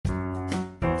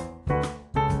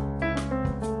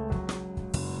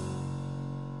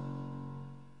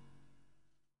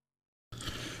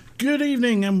Good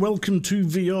evening and welcome to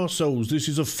VR Souls. This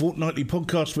is a fortnightly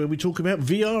podcast where we talk about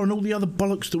VR and all the other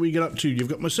bollocks that we get up to. You've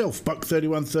got myself,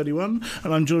 Buck3131,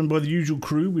 and I'm joined by the usual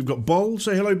crew. We've got Bol.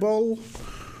 Say hello, Bol.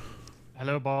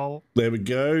 Hello, Bol. There we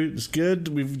go. It's good.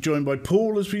 We've joined by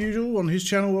Paul, as per usual, on his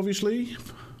channel, obviously.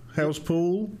 How's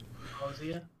Paul? How's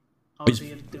he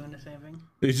doing the same thing?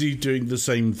 Is he doing the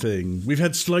same thing? We've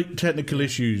had slight technical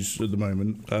issues at the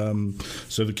moment,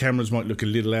 so the cameras might look a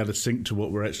little out of sync to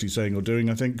what we're actually saying or doing,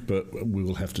 I think, but we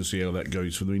will have to see how that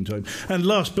goes for the meantime. And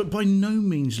last, but by no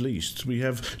means least, we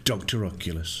have Dr.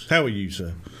 Oculus. How are you,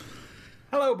 sir?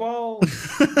 Hello, Ball.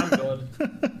 I'm good.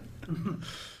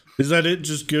 Is that it?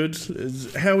 Just good?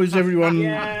 How is everyone?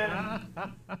 Yeah.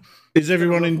 Is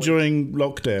everyone enjoying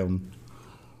lockdown?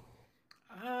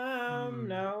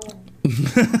 No.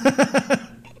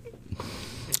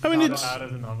 I mean, it's out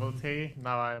as a novelty.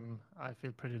 Now I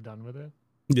feel pretty done with it.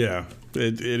 Yeah,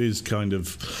 it is kind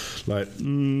of like, I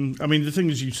mean, the thing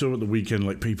is, you saw at the weekend,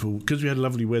 like people, because we had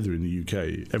lovely weather in the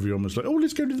UK, everyone was like, oh,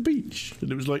 let's go to the beach.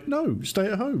 And it was like, no, stay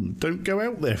at home. Don't go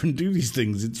out there and do these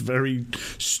things. It's a very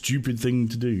stupid thing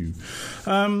to do.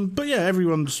 But yeah,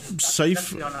 everyone's safe.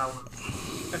 Especially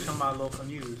on my local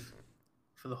news,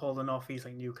 for the whole of the North East,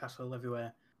 like Newcastle,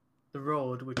 everywhere. The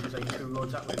road, which is like 2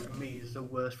 roads that way from me, is the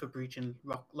worst for breaching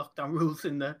lockdown rules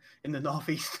in the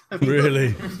northeast.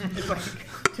 Really? It's like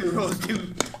two roads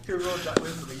that way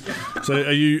from me. So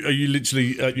are you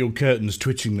literally at your curtains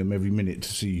twitching them every minute to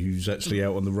see who's actually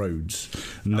out on the roads,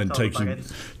 and then taking? It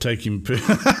is.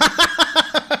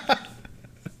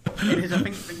 I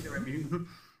think they're immune.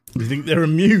 You think they're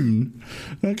immune?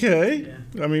 Okay.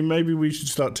 Yeah. I mean, maybe we should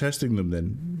start testing them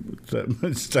then.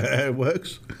 Is that how it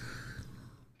works?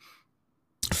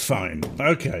 Fine.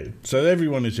 Okay. So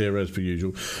everyone is here as per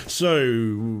usual. So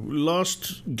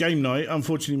last game night,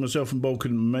 unfortunately myself and Bol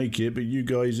couldn't make it, but you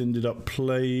guys ended up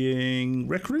playing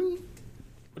Rec Room?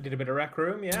 We did a bit of Rec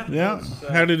Room, yeah. Yeah.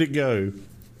 How did it go?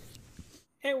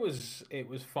 It was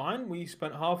fine. We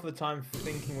spent half of the time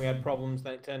thinking we had problems,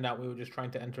 then it turned out we were just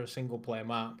trying to enter a single player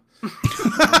map. So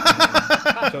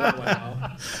it went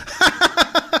well.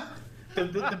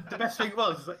 The best thing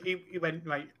was he went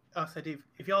right. I said,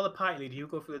 if you're the party leader, you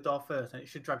go through the door first, and it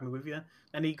should drag me with you.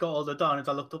 And he got all the door, and as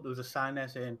I looked up, there was a sign there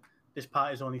saying, "This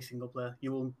party is only single player.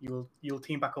 You'll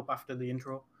team back up after the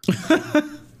intro."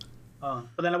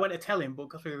 But then I went to tell him, but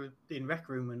because we were in Rec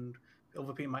Room and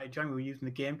other people might have joined, we were using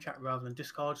the game chat rather than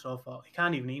Discord, so I thought he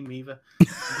can't even hear me either. I'm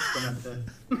just gonna have to...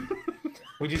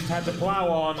 We just had to plow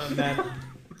on, and then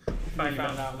I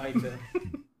found out later.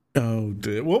 Oh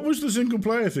dear. What was the single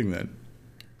player thing then?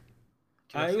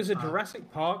 It was a Jurassic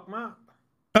Park map.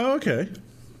 Oh, okay.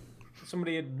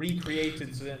 Somebody had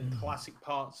recreated certain classic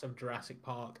parts of Jurassic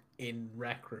Park in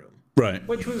Rec Room. Right.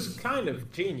 Which was kind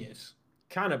of genius.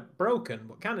 Kind of broken,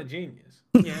 but kind of genius.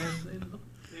 Yeah, it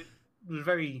was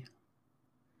very...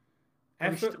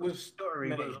 Effort was stuttering,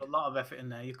 but there was a lot of effort in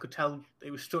there. You could tell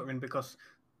it was stuttering because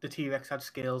the T-Rex had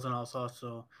scales and all sorts,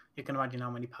 so you can imagine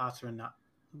how many parts are in that.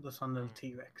 That's on the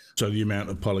T-Rex. So the amount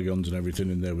of polygons and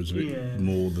everything in there was a bit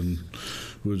more than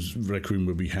Rec Room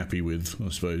would be happy with, I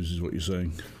suppose, is what you're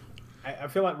saying. I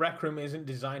feel like Rec Room isn't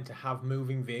designed to have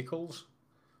moving vehicles.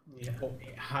 Yeah. But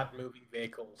it had moving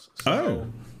vehicles. So,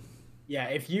 yeah,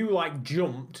 if you like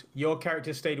jumped, your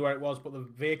character stayed where it was, but the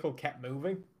vehicle kept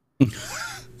moving.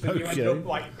 So you ended up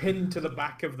like pinned to the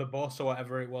back of the bus or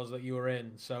whatever it was that you were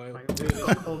in. So it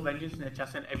was whole vengeance in the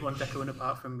chat, and everyone's echoing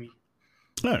apart from me.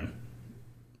 No.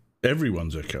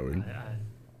 Everyone's echoing.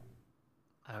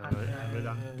 I would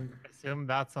assume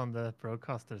that's on the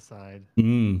broadcaster side.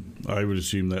 I would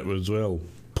assume that as well,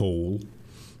 Paul.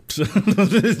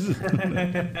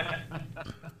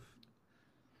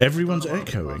 Everyone's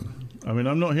echoing. I mean,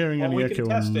 I'm not hearing any echo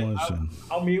on my side.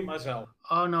 I'll mute myself.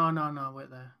 Oh, no,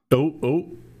 wait there. Oh,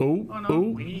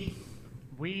 no.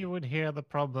 We would hear the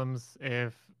problems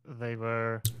if they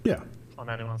were on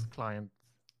anyone's client.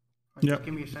 Yeah.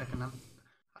 Give me a second, then.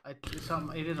 It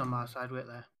is on my side, wait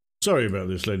there. Sorry about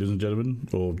this, ladies and gentlemen,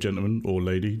 or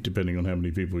lady, depending on how many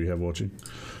people you have watching.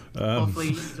 Hopefully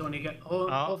he's only getting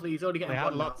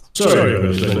one. Lots. Sorry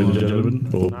about this, ladies and gentlemen.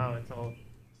 Now it's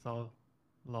all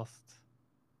lost.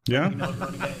 Yeah?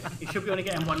 He should be only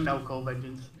getting one now, Cole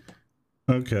Vengeance.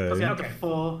 Okay. Because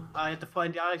I had to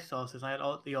find the eye sources, and I had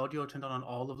the audio turned on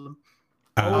all of them.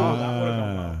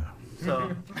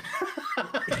 So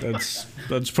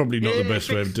that's probably not the best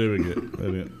way of doing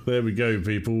it. There we go,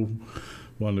 people.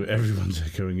 Everyone's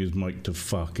echoing his mic to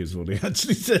fuck is what he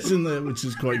actually says in there, which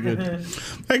is quite good.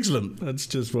 Excellent. That's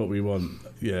just what we want.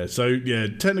 Yeah. So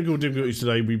technical difficulties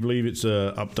today. We believe it's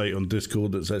an update on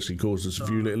Discord that's actually caused us a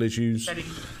few little issues.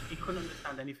 He couldn't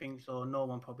understand anything, so no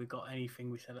one probably got anything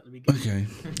we said at the beginning. Okay.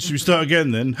 Should we start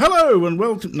again then? Hello and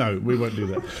welcome. No, we won't do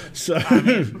that. So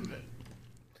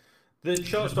the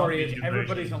short story is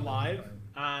everybody's alive,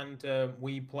 and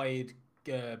we played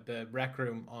the Rec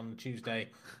Room on Tuesday,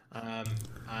 and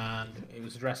it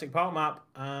was a Jurassic Park map,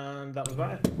 and that was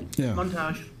about it. Yeah.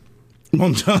 Montage,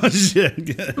 yeah.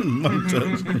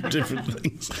 Montage of different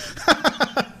things.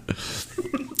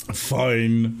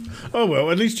 Fine. Oh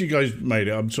well, at least you guys made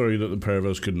it. I'm sorry that the pair of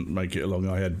us couldn't make it along.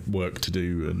 I had work to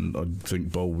do, and I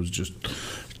think Bol was just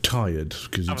tired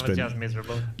because it's been just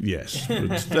miserable. Yes,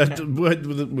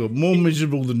 well, more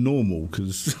miserable than normal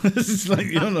because it's like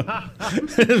you know.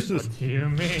 What do you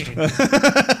mean?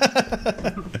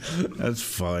 That's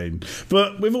fine,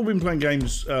 but we've all been playing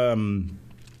games.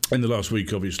 In the last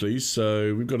week, obviously,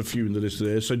 so we've got a few in the list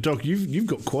there. So, Doc, you've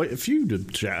got quite a few to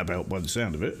chat about by the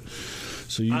sound of it.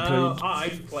 So you played.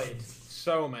 I've played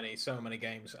so many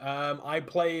games. I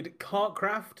played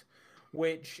Kartcraft,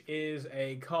 which is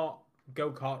a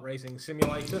go-kart racing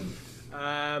simulator.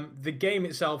 The game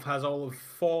itself has all of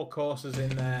 4 courses in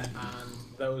there, and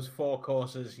those 4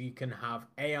 courses you can have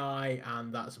AI,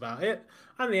 and that's about it.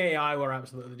 And the AI were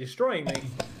absolutely destroying me.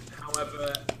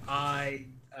 However, I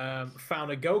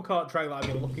found a go-kart track that I've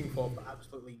been looking for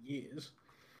absolutely years,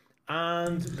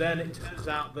 and then it turns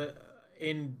out that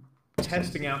in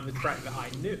testing out the track that I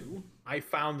knew, I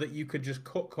found that you could just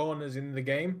cut corners in the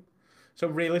game. So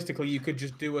realistically, you could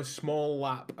just do a small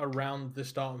lap around the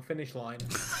start and finish line,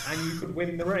 and you could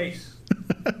win the race.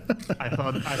 I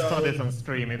saw this on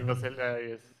stream. It was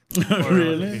hilarious.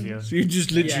 Really? So you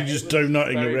just literally just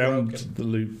donutting around broken. the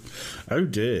loop. Oh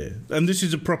dear! And this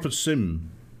is a proper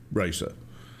sim racer.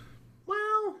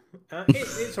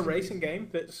 It's a racing game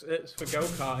it's for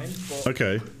go-karting, but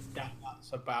okay,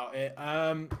 that's about it.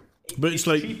 But it's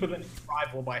like cheaper than its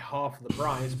rival by half the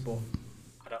price, but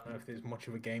I don't know if there's much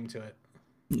of a game to it.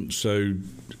 So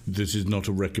this is not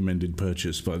a recommended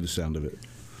purchase by the sound of it.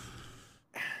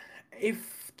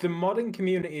 If the modding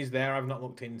community is there, I've not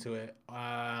looked into it,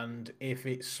 and if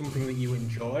it's something that you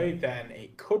enjoy, then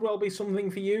it could well be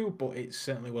something for you, but it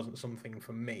certainly wasn't something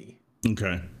for me.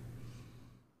 Okay.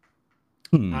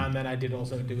 And then I did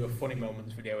also do a funny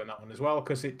moments video in that one as well,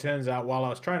 because it turns out while I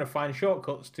was trying to find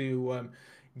shortcuts to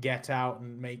get out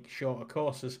and make shorter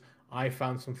courses, I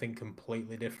found something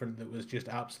completely different that was just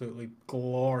absolutely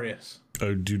glorious.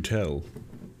 Oh, do tell.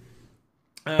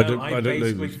 I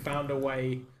basically found a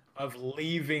way of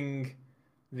leaving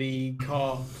the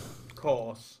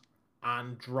course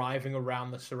and driving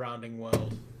around the surrounding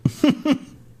world.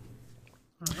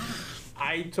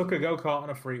 I took a go-kart on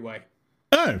a freeway.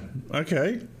 Oh,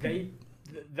 okay.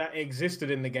 That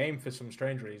existed in the game for some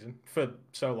strange reason, for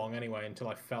so long anyway, until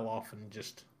I fell off and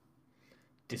just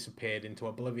disappeared into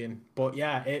oblivion. But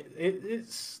yeah,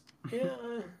 it's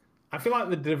I feel like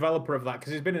the developer of that,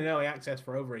 because it's been in early access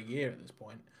for over a year at this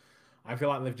point, I feel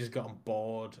like they've just gotten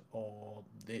bored, or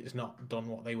it's not done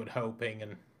what they were hoping,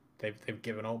 and they've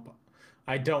given up.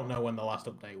 I don't know when the last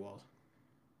update was.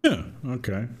 Yeah.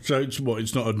 Okay. So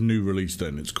it's not a new release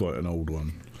then. It's quite an old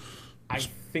one. I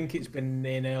think it's been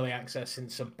in early access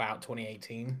since about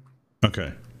 2018.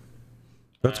 Okay.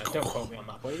 That's don't quote me on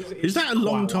that. But is that a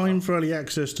long time for early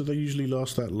access? Do they usually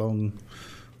last that long?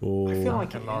 Or I feel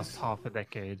like it lasts half a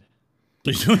decade.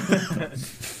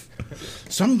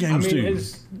 Some games do.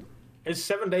 Is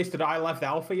 7 Days to Die left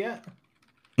alpha yet?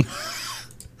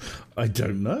 I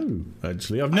don't know.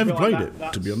 Actually, I've never played it,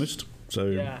 to be honest. So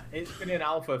yeah, it's been in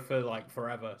alpha for like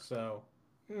forever. So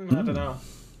I don't know.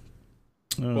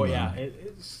 But yeah,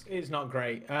 it's not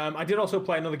great. I did also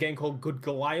play another game called Good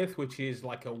Goliath, which is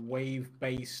like a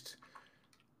wave-based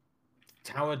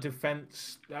tower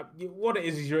defense. What it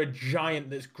is you're a giant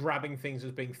that's grabbing things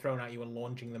that's being thrown at you and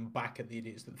launching them back at the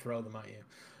idiots that throw them at you.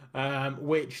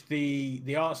 Which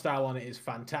the art style on it is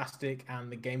fantastic, and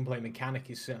the gameplay mechanic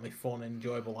is certainly fun and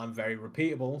enjoyable and very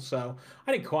repeatable. So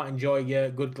I did quite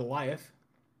enjoy Good Goliath.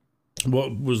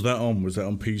 What was that on? Was that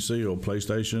on PC or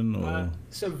PlayStation? Or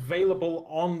it's available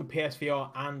on the PSVR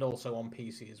and also on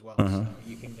PC as well. So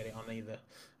you can get it on either.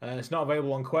 It's not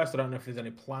available on Quest. I don't know if there's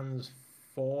any plans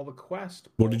for the Quest.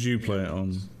 What did you play it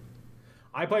on?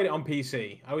 I played it on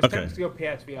PC. I was tempted to go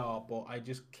PSVR, but I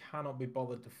just cannot be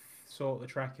bothered to sort the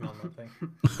tracking on that thing.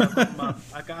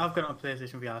 I've got it on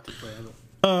PlayStation VR to play it.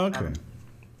 Oh, okay.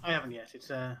 I haven't yet. It's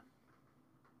on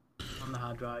the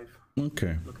hard drive.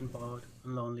 Okay. Looking bored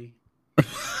and lonely.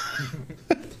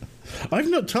 I've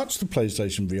not touched the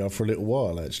PlayStation VR for a little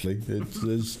while, actually.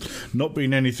 There's not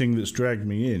been anything that's dragged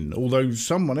me in. Although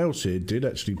someone else here did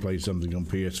actually play something on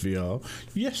PSVR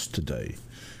yesterday,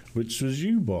 which was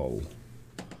you, Bol.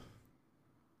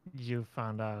 You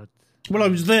found out. Well, I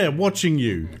was there watching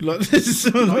you. Like this,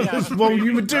 while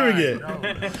you were doing it. Oh.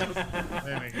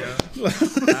 There we go.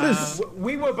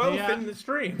 We were both in the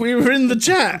stream. We were in the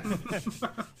chat.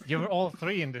 You were all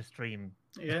three in the stream.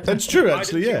 Yeah. That's true,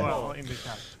 actually. You were Yeah. all in the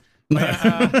chat.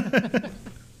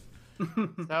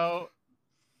 So,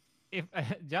 if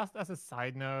just as a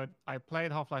side note, I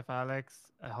played Half-Life Alyx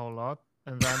a whole lot,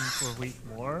 and then for a week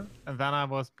more, and then I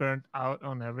was burnt out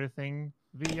on everything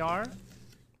VR.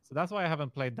 So that's why I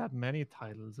haven't played that many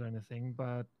titles or anything,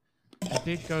 but I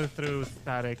did go through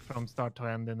Static from start to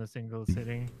end in a single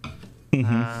sitting.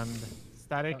 And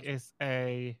Static is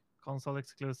a console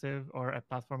exclusive or a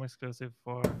platform exclusive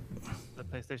for the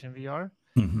PlayStation VR.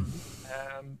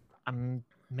 And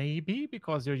maybe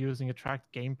because you're using a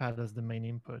tracked gamepad as the main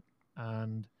input,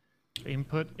 and the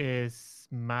input is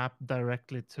mapped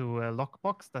directly to a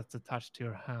lockbox that's attached to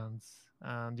your hands,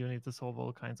 and you need to solve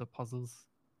all kinds of puzzles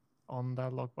on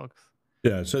that lockbox.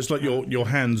 Yeah, so it's like your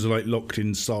hands are like locked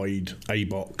inside a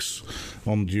box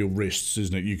onto your wrists,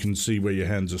 isn't it? You can see where your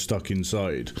hands are stuck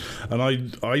inside. And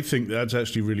I think that's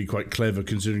actually really quite clever,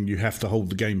 considering you have to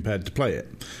hold the gamepad to play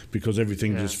it, because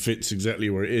everything just fits exactly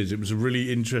where it is. It was a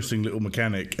really interesting little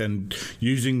mechanic, and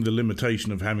using the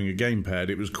limitation of having a gamepad,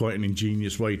 it was quite an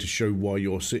ingenious way to show why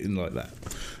you're sitting like that,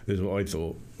 is what I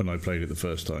thought when I played it the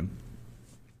first time.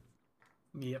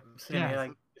 Yep.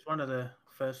 Like, it's one of the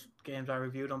first games I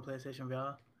reviewed on PlayStation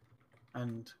VR,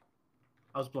 and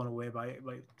I was blown away by it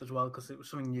as well, because it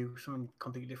was something new, something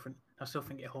completely different. I still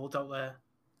think it holds out there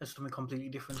as something completely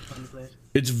different when you play it.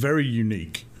 It's very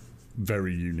unique,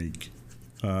 very unique.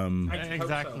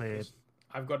 Exactly.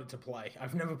 I've got it to play.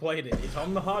 I've never played it. It's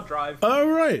on the hard drive. Oh,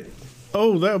 right.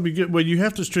 Oh, that would be good. Well, you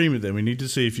have to stream it then. We need to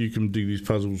see if you can do these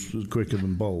puzzles quicker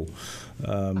than Bowl.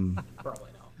 Probably not.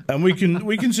 And we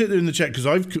can sit there in the chat, because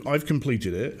I've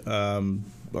completed it.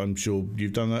 I'm sure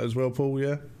you've done that as well, Paul.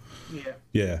 Yeah. Yeah.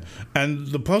 Yeah. And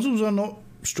the puzzles are not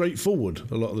straightforward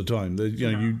a lot of the time.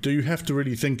 You do have to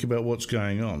really think about what's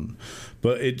going on,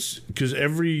 but it's because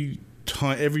every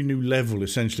new level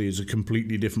essentially is a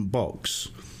completely different box,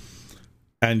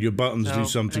 and your buttons do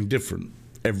something different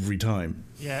every time.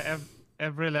 Yeah.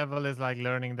 Every level is like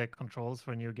learning the controls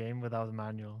for a new game without a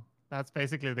manual. That's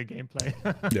basically the gameplay.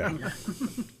 Yeah.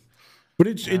 But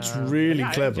it's really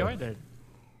clever. I enjoyed it.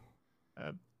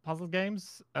 Puzzle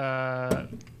games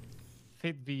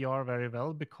fit VR very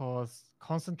well, because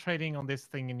concentrating on this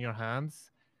thing in your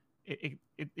hands, it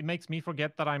makes me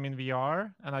forget that I'm in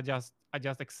VR, and I just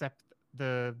accept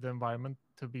the environment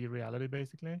to be reality,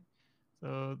 basically.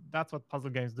 So that's what puzzle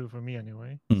games do for me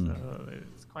anyway. So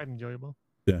it's quite enjoyable.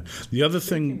 Yeah. The other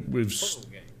thing with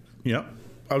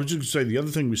I was just going to say, the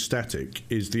other thing with Static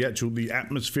is the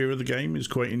atmosphere of the game is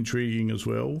quite intriguing as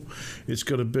well. It's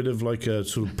got a bit of like a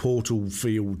sort of Portal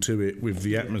feel to it with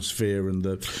the atmosphere and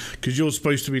because you're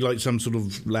supposed to be like some sort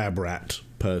of lab rat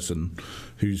person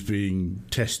who's being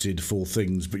tested for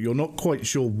things, but you're not quite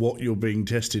sure what you're being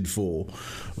tested for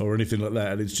or anything like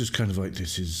that. And it's just kind of like,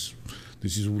 this is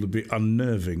all a bit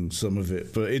unnerving, some of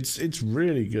it, but it's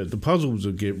really good. The puzzles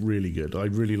are really good. I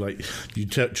really like you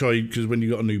try, because when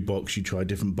you got a new box, you try a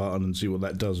different button and see what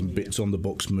that does, and bits on the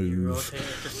box move,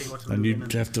 and you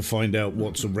have to find out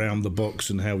what's around the box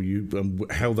and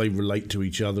how they relate to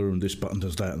each other. And this button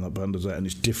does that, and that button does that, and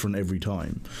it's different every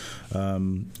time.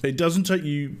 It doesn't take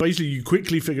you. Basically, you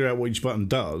quickly figure out what each button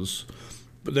does.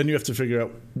 But then you have to figure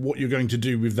out what you're going to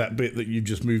do with that bit that you've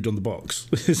just moved on the box,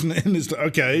 isn't it? And it's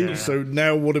like, okay, so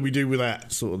now what do we do with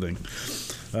that sort of thing?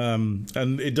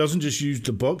 And it doesn't just use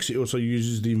the box, it also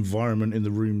uses the environment in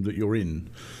the room that you're in.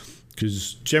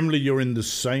 Because generally you're in the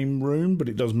same room, but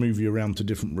it does move you around to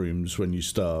different rooms when you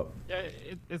start. Yeah,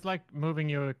 it's like moving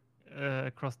you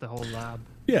across the whole lab.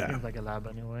 Yeah. It seems like a lab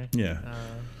anyway. Yeah.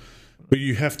 But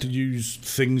you have to use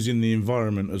things in the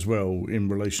environment as well in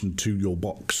relation to your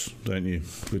box, don't you?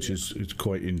 Which is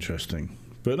quite interesting.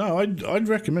 But no, I'd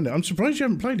recommend it. I'm surprised you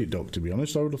haven't played it, Doc, to be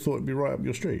honest. I would have thought it'd be right up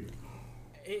your street.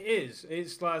 It is.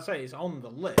 It's like I say, it's on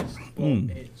the list, but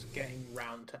it's getting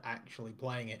round to actually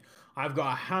playing it. I've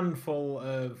got a handful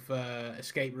of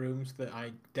escape rooms that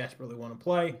I desperately want to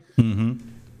play. Mm-hmm.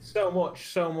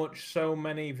 So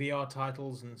many VR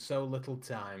titles and so little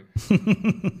time.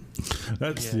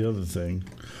 That's the other thing.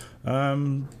 I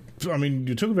mean,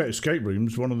 you talk about escape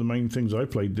rooms. One of the main things I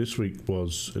played this week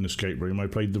was an escape room. I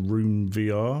played the Room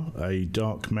VR, a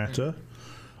Dark Matter.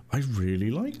 I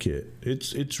really like it.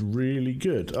 It's really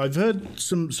good. I've heard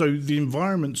so the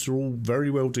environments are all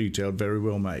very well detailed, very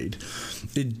well made.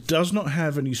 It does not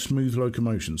have any smooth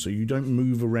locomotion, so you don't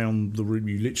move around the room.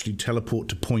 You literally teleport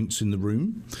to points in the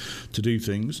room to do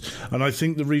things. And I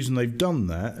think the reason they've done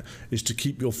that is to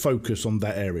keep your focus on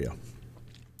that area.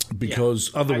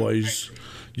 because otherwise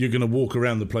you're going to walk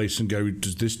around the place and go,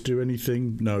 does this do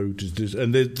anything? No. Does this?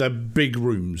 And they're big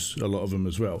rooms, a lot of them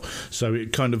as well. So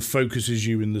it kind of focuses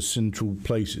you in the central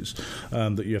places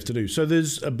that you have to do. So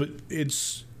but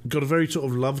it's got a very sort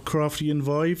of Lovecraftian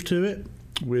vibe to it,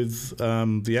 with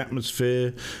the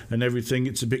atmosphere and everything.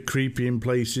 It's a bit creepy in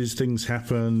places. Things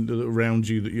happen around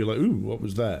you that you're like, ooh, what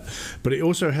was that? But it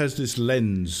also has this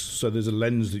lens. So there's a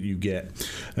lens that you get,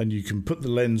 and you can put the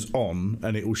lens on,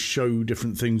 and it will show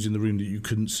different things in the room that you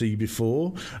couldn't see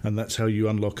before, and that's how you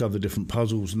unlock other different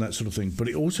puzzles and that sort of thing. But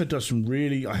it also does some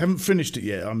really... I haven't finished it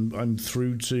yet. I'm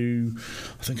through to...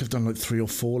 I think I've done like 3 or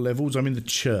 4 levels. I'm in the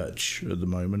church at the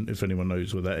moment, if anyone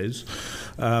knows where that is.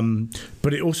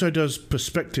 But it also does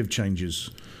perspective changes,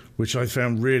 which I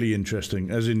found really interesting,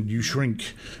 as in you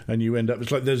shrink and you end up...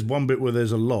 It's like there's one bit where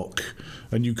there's a lock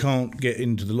and you can't get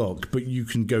into the lock, but you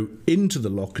can go into the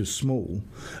lock as small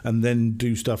and then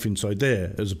do stuff inside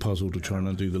there as a puzzle to try and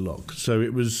undo the lock. So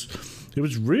it was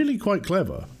really quite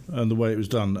clever, and the way it was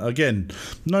done. Again,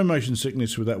 no motion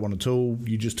sickness with that one at all.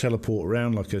 You just teleport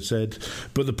around, like I said.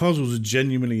 But the puzzles are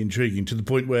genuinely intriguing, to the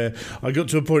point where I got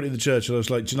to a point in the church and I was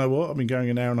like, do you know what? I've been going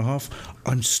an hour and a half.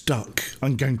 I'm stuck.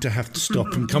 I'm going to have to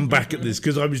stop and come back at this,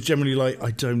 because I was generally like,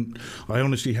 I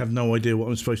honestly have no idea what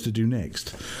I'm supposed to do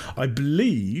next. I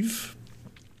believe,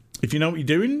 if you know what you're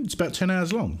doing, it's about 10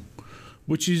 hours long,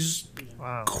 which is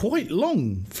quite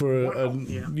long for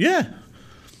yeah.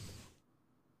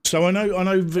 So I know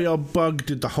VR Bug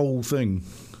did the whole thing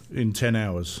in 10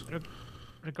 hours.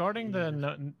 Regarding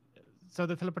so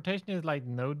the teleportation is like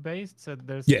node based, so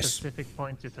there's specific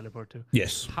points you teleport to.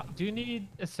 Yes. Do you need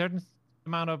a certain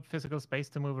amount of physical space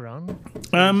to move around?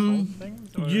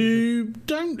 You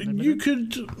don't.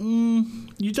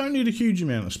 You don't need a huge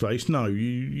amount of space. No,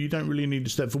 you don't really need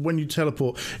to step. For when you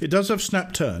teleport, it does have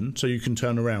snap turn, so you can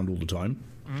turn around all the time.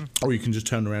 Or you can just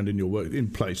turn around in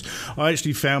place. I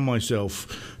actually found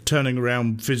myself turning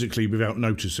around physically without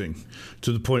noticing,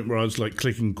 to the point where I was like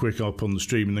clicking quick up on the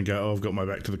stream and then go, oh, I've got my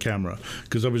back to the camera,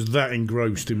 because I was that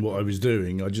engrossed in what I was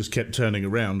doing. I just kept turning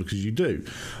around, because you do.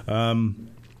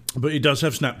 But it does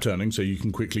have snap turning, so you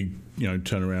can quickly,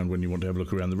 turn around when you want to have a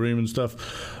look around the room and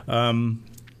stuff.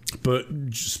 But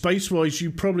space-wise,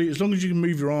 you probably, as long as you can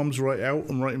move your arms right out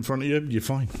and right in front of you, you're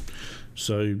fine.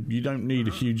 So you don't need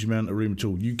a huge amount of room at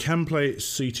all. You can play it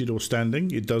seated or standing.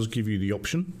 It does give you the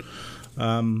option.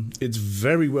 It's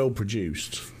very well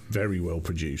produced. Very well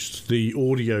produced. The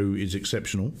audio is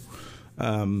exceptional.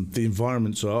 The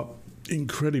environments are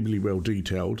incredibly well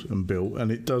detailed and built, and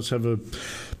it does have a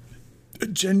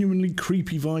genuinely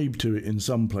creepy vibe to it in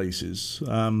some places.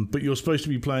 But you're supposed to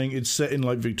be playing... It's set in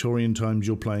like Victorian times.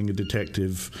 You're playing a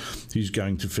detective who's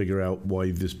going to figure out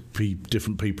why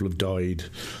different people have died,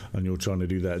 and you're trying to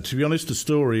do that. To be honest, the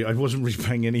story, I wasn't really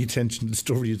paying any attention to the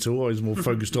story at all. I was more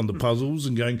focused on the puzzles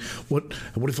and going, what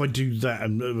if I do that?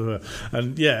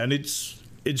 And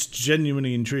it's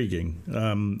genuinely intriguing.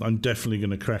 I'm definitely going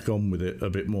to crack on with it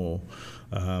a bit more.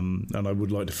 And I would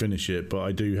like to finish it, but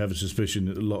I do have a suspicion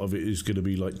that a lot of it is going to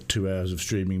be like 2 hours of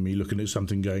streaming me looking at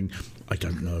something going, I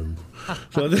don't know.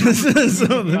 So this is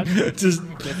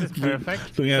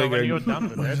perfect. So when you're done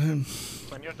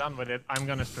with it, I'm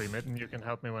going to stream it, and you can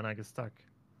help me when I get stuck.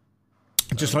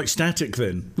 Just like Static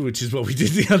then, which is what we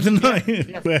did the other night.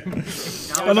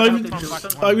 And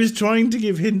I was trying to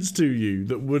give hints to you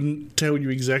that wouldn't tell you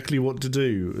exactly what to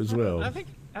do as well. I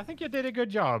think you did a good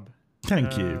job.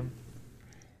 Thank you.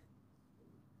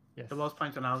 Yes. There was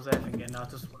points when I was there thinking, I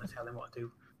just want to tell him what to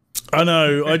do. I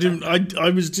know. I didn't. I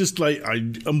was just like,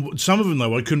 some of them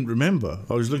though I couldn't remember.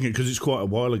 I was looking at, because it's quite a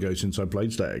while ago since I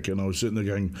played Static, and I was sitting there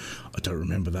going, I don't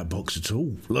remember that box at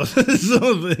all, sort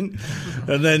of thing.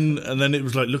 And then it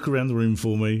was like, look around the room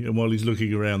for me. And while he's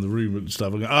looking around the room and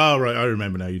stuff, I go, right, I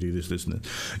remember now. You do this, and that.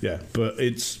 Yeah, but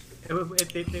it's. It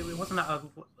wasn't that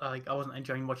I wasn't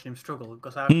enjoying watching him struggle,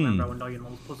 because I remember how annoying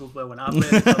those puzzles were when I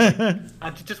played. So I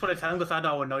just want to tell him, because I know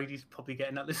how annoyed he's probably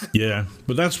getting at this. Yeah,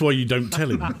 but that's why you don't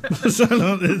tell him. So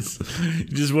you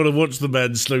just want to watch the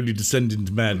man slowly descend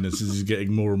into madness as he's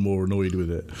getting more and more annoyed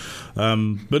with it.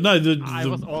 But no, I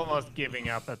was almost giving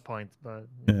up at points, but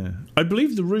yeah, I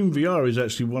believe the Room VR is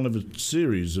actually one of a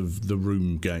series of the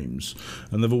Room games,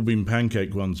 and they've all been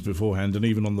pancake ones beforehand, and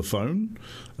even on the phone.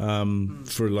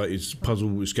 For like its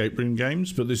puzzle escape room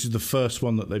games, but this is the first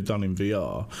one that they've done in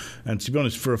VR, and to be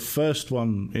honest, for a first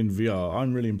one in VR,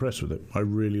 I'm really impressed with it. I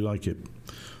really like it.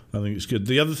 I think it's good.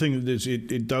 The other thing is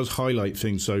it does highlight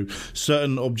things, so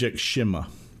certain objects shimmer,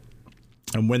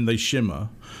 and when they shimmer,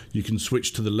 you can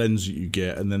switch to the lens that you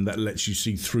get, and then that lets you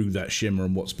see through that shimmer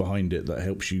and what's behind it. That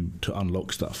helps you to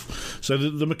unlock stuff. So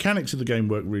the mechanics of the game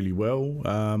work really well.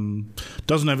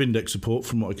 Doesn't have index support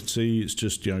from what I can see. It's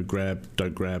just, you know, grab,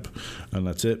 don't grab, and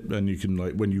that's it. And you can,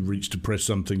 like, when you reach to press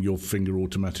something, your finger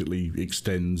automatically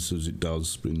extends, as it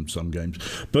does in some games.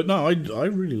 But no, I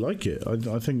really like it.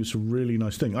 I think it's a really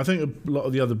nice thing. I think a lot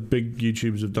of the other big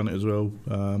YouTubers have done it as well,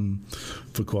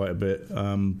 for quite a bit.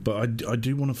 But I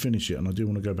do want to finish it, and I do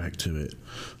want to go back to it.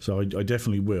 So I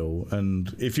definitely will.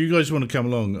 And if you guys want to come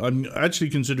along, I'm actually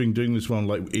considering doing this one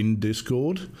like in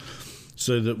Discord,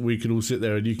 so that we could all sit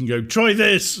there and you can go, try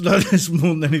this, this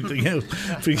more than anything else.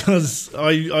 Because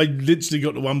I literally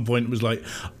got to one point, it was like,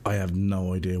 I have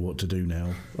no idea what to do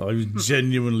now. I was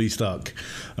genuinely stuck.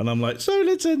 And I'm like, so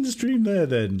let's end the stream there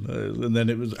then. And then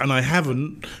it was, and I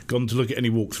haven't gone to look at any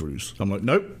walkthroughs. I'm like,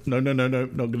 nope, no,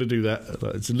 not going to do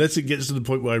that. Unless it gets to the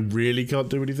point where I really can't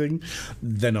do anything,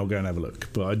 then I'll go and have a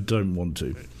look. But I don't want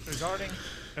to. Regarding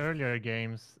earlier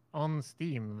games, on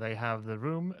Steam, they have the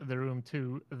Room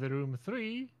 2, the Room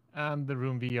 3, and the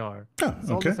Room VR. Oh,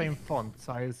 it's all the same font,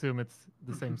 so I assume it's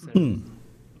the same series.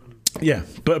 Yeah,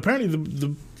 but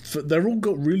apparently they're all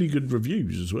got really good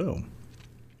reviews as well.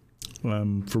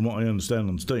 From what I understand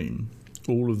on Steam,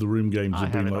 all of the Room games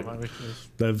have been like,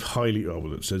 they've highly. Oh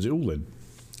well, it says it all then.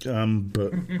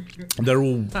 But they're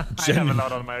all. I have a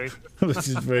lot on my wish list. This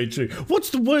is very true. What's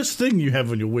the worst thing you have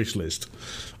on your wish list?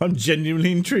 I'm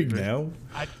genuinely intrigued now.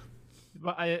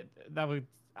 I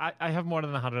have more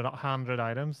than 100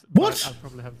 items. What? I'll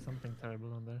probably have something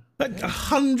terrible on there. Like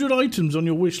 100 items on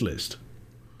your wish list?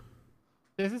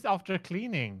 This is after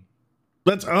cleaning.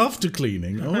 That's after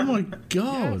cleaning? Oh my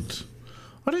god. Yes.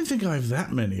 I don't think I have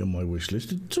that many on my wish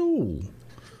list at all.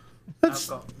 That's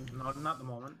I've got none at the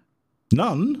moment.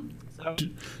 none? So,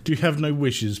 Do you have no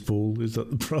wishes, Paul? Is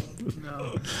that the problem?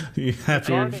 No. Are you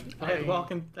happy? I had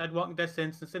Walking Dead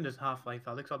Instance, and there's Half-Life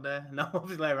Alex on there. No,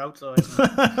 obviously they're out, so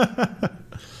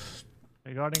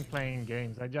regarding playing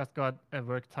games, I just got a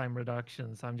work time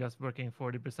reduction, so I'm just working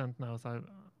 40% now. So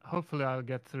hopefully I'll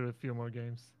get through a few more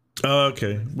games. Oh,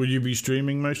 okay. Will you be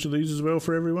streaming most of these as well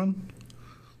for everyone?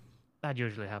 That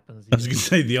usually happens. I was going to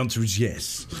say the answer is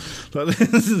yes.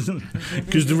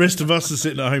 Because the rest of us are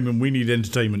sitting at home and we need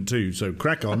entertainment too, so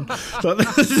crack on. So,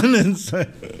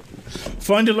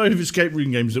 find a load of escape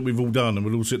room games that we've all done and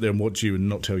we'll all sit there and watch you and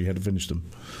not tell you how to finish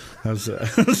them. How's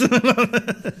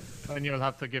that? And you'll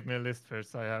have to give me a list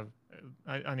first. I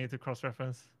need to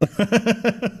cross-reference.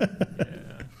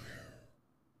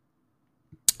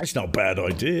 It's not a bad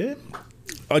idea.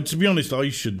 To be honest, I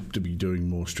should be doing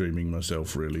more streaming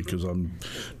myself, really, because I'm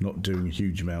not doing a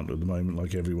huge amount at the moment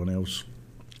like everyone else.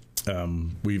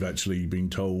 We've actually been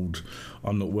told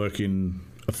I'm not working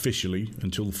officially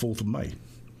until the 4th of May,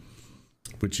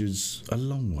 which is a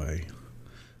long way.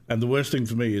 And the worst thing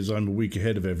for me is I'm a week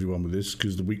ahead of everyone with this,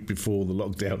 because the week before the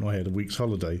lockdown I had a week's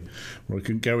holiday where I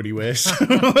couldn't go anywhere. So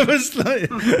I was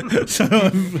like,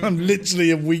 I'm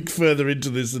literally a week further into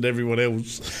this than everyone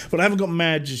else. But I haven't got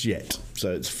mad just yet,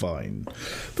 so it's fine.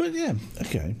 But yeah,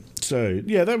 okay. So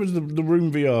yeah, that was the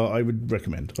Room VR I would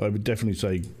recommend. I would definitely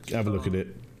say have a look at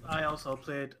it. I also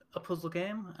played a puzzle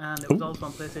game, and it was also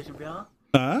on PlayStation VR.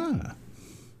 Ah.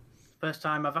 First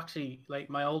time I've actually, like,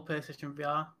 my old PlayStation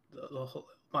VR,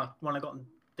 when I got on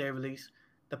day release,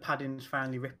 the padding's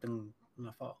finally ripped, and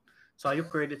I thought, so I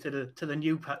upgraded to the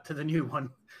new one,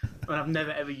 and I've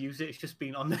never ever used it. It's just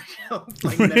been on the shelf.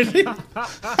 Like, really?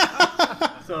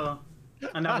 So,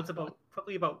 and that was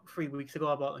probably about 3 weeks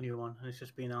ago. I bought the new one, and it's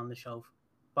just been on the shelf.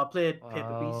 But I played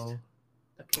Paper Beast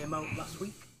that came out last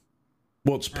week.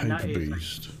 What's Paper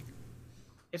Beast?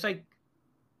 It's like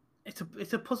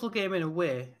it's a puzzle game in a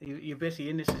way. You're basically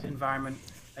in this environment,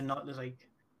 and not there's like.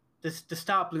 The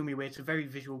start blew me away. It's a very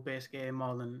visual-based game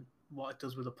more than what it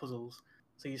does with the puzzles.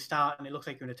 So you start, and it looks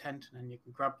like you're in a tent, and then you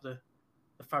can grab the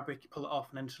fabric, you pull it off,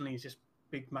 and then suddenly it's this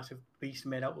big, massive beast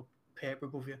made out of paper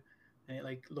above you, and it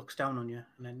like looks down on you,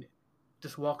 and then it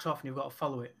just walks off, and you've got to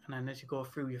follow it. And then as you go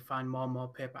through, you find more and more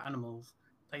paper animals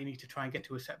that you need to try and get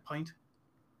to a set point.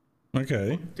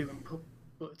 Okay.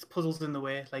 But it's puzzles in the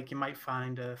way. Like you might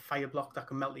find a fire block that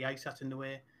can melt the ice that's in the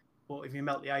way. But if you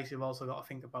melt the ice, you've also got to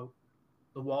think about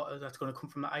the water that's going to come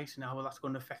from the ice and how that's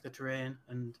going to affect the terrain,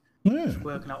 and just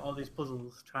working out all these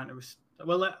puzzles, trying to.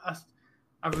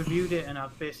 I reviewed it and I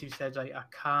basically said I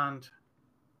can't.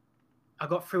 I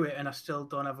got through it and I still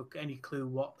don't have any clue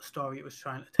what story it was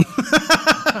trying to tell.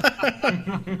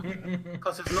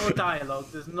 Because there's no dialogue,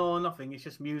 there's nothing. It's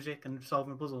just music and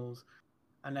solving puzzles,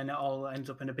 and then it all ends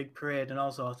up in a big parade and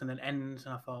all sorts, and then ends.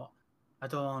 And I thought, I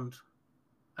don't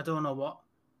know what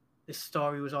this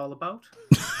story was all about.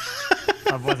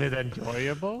 Was it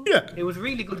enjoyable? Yeah. It was a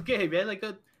really good game, yeah. Like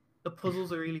the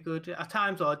puzzles are really good. At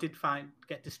times, though, I did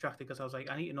get distracted because I was like,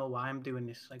 I need to know why I'm doing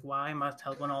this. Like, why am I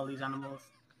helping all these animals?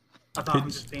 I thought I'm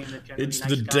just being a generally It's nice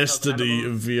the guy helping destiny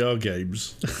of animals. VR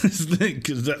games, isn't it?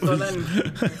 Because that So was.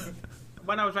 then,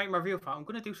 when I was writing my review for it, I'm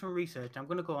going to do some research. I'm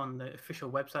going to go on the official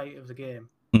website of the game,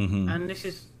 and this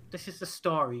is the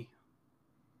story.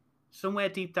 Somewhere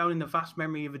deep down in the vast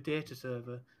memory of a data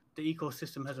server, the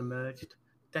ecosystem has emerged.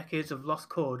 Decades of lost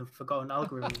code and forgotten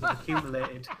algorithms have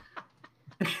accumulated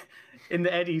in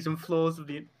the eddies and floors of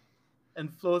the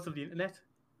internet,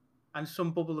 and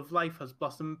some bubble of life has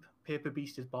blossomed. Paper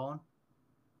Beast is born.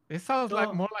 This sounds So-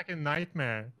 like more like a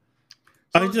nightmare.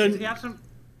 I So don't.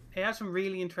 it has some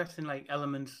really interesting like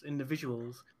elements in the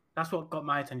visuals. That's what got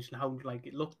my attention. How like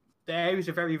it looked. The areas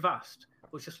are very vast,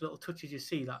 but just little touches you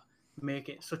see that make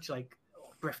it such like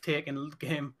breathtaking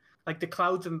game. Like the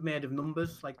clouds are made of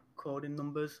numbers, like coding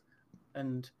numbers,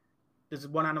 and there's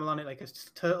one animal on it like a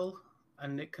turtle,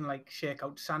 and it can like shake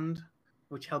out sand,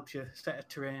 which helps you set a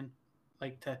terrain,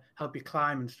 like to help you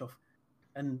climb and stuff.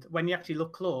 And when you actually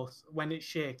look close, when it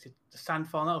shakes, the sand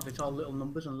falling out of it's all little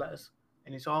numbers and letters,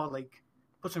 and it's all like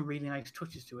put some really nice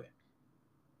touches to it.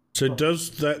 So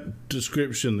does that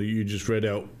description that you just read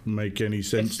out make any It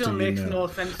sense still to you makes now? no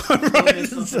sense. It still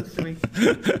makes no sense to me.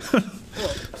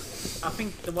 But I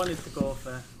think they wanted to go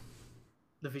for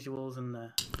the visuals and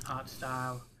the art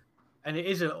style, and it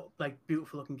is a like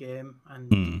beautiful looking game.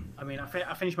 And I mean,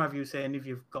 I finished my review saying if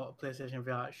you've got a PlayStation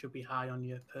VR, it should be high on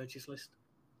your purchase list.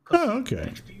 Oh, okay. The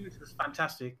experience was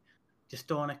fantastic. Just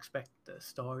don't expect the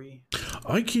story.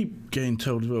 I keep getting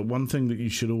told about one thing that you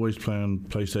should always play on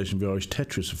PlayStation VR is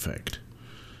Tetris Effect.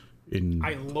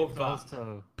 I love that.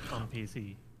 Also on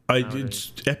PC.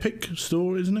 It's Epic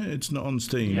Store, isn't it? It's not on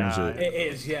Steam, is it? It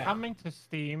is, yeah. Coming to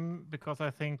Steam because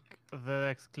I think the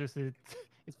exclusive.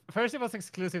 First, it was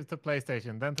exclusive to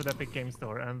PlayStation, then to the Epic Game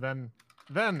Store, and then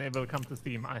it will come to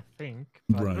Steam. I think.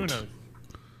 But Right. Who knows?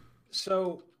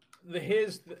 So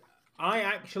I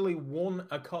actually won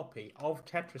a copy of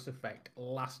Tetris Effect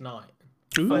last night.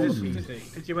 Ooh.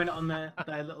 Did you win it on their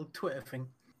little Twitter thing?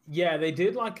 Yeah, they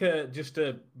did like just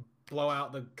a blow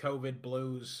out the COVID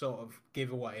blues sort of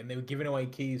giveaway, and they were giving away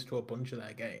keys to a bunch of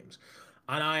their games.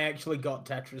 And I actually got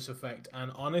Tetris Effect,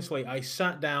 and honestly, I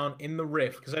sat down in the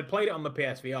Rift because I played it on the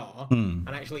PSVR and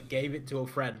actually gave it to a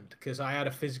friend because I had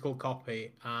a physical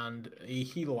copy, and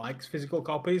he likes physical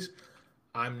copies.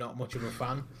 I'm not much of a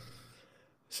fan.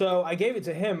 So I gave it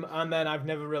to him, and then I've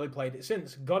never really played it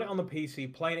since. Got it on the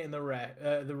PC, playing it in the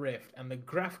Rift, and the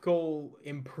graphical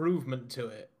improvement to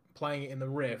it, playing it in the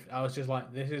Rift, I was just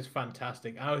like, this is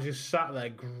fantastic. I was just sat there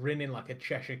grinning like a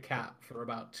Cheshire cat for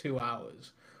about 2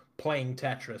 hours playing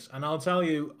Tetris. And I'll tell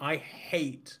you, I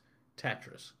hate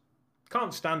Tetris.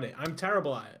 Can't stand it. I'm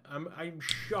terrible at it. I'm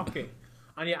shocking.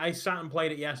 And yet I sat and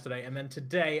played it yesterday, and then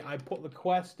today I put the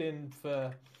quest in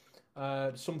for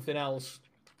something else,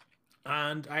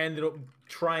 and I ended up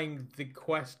trying the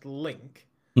quest link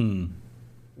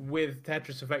with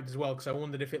Tetris Effect as well, because I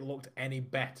wondered if it looked any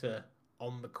better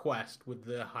on the quest with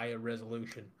the higher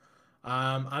resolution.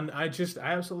 And I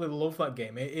absolutely love that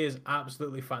game. It is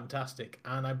absolutely fantastic,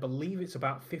 and I believe it's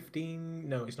about 15.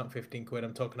 No, it's not 15 quid.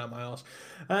 I'm talking out my arse,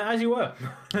 as you were.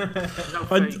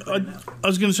 I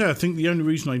was going to say, I think the only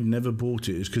reason I never bought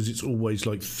it is because it's always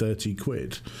like 30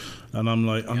 quid, and I'm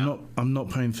like, I'm not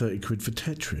paying 30 quid for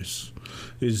Tetris,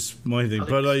 is my thing.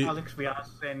 Alex VR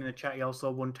saying in the chat he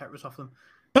also won Tetris off them.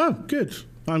 Oh, good.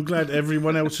 I'm glad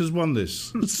everyone else has won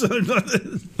this. So,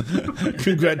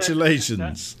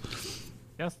 congratulations.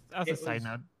 Just as a side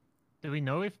note, do we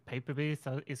know if Paper Beast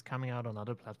is coming out on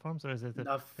other platforms, or is it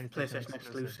a PlayStation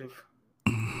exclusive?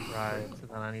 Right, so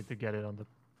then I need to get it on the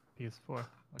PS4. Okay.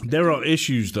 There are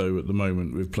issues, though, at the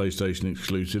moment with PlayStation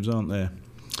exclusives, aren't there?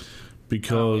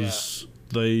 Because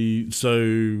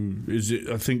is it,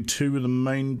 I think, two of the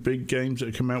main big games that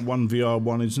have come out, one VR,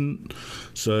 one isn't.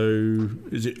 So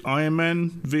is it Iron Man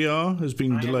VR has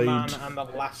been delayed? Iron Man and The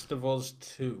Last of Us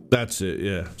 2. That's it,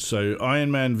 yeah. So Iron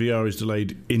Man VR is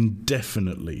delayed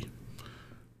indefinitely,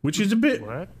 which is a bit...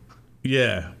 What?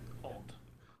 Yeah.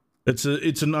 It's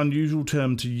an unusual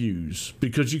term to use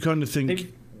because you kind of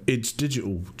think it's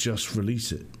digital, just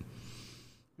release it.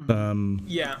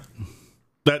 Yeah.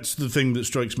 That's the thing that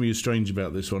strikes me as strange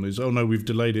about this one is, oh no, we've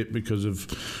delayed it because of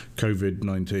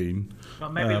COVID-19.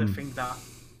 Well, maybe they think that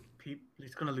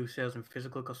it's going to lose sales in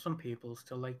physical because some people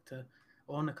still like to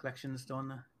own the collections, don't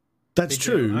they? That's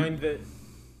true. I mean,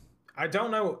 I don't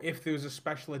know if there was a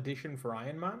special edition for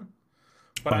Iron Man,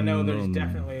 but I know there's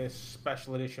definitely a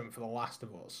special edition for The Last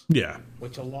of Us. Yeah.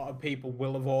 Which a lot of people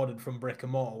will have ordered from Brick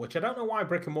and Mortar, which I don't know why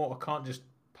Brick and Mortar can't just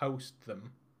post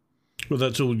them. Well,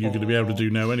 that's all you're going to be able to do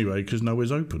now anyway, because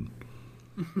nowhere's open.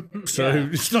 So Yeah.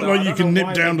 it's not So like I you don't can know nip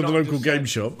why down to they've the not local just game said,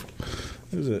 shop,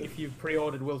 is it? If you've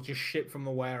pre-ordered, we'll just ship from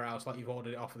the warehouse like you've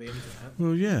ordered it off of the internet.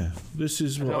 Well, yeah. This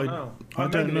is I what don't I know. I Or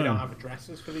don't maybe they don't know. have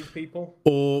addresses for these people.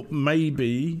 Or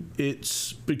maybe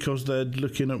it's because they're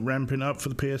looking at ramping up for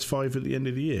the PS5 at the end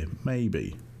of the year.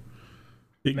 Maybe.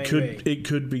 It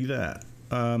could be that.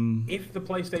 If the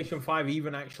PlayStation 5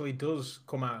 even actually does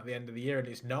come out at the end of the year and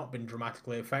it's not been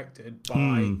dramatically affected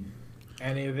by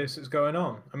any of this that's going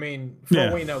on. I mean, for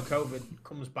all we know, COVID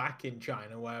comes back in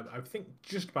China, where I think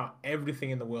just about everything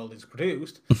in the world is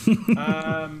produced.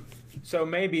 So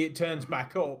maybe it turns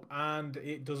back up and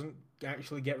it doesn't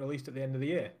actually get released at the end of the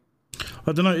year.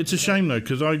 I don't know. It's a shame though,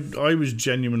 because I was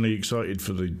genuinely excited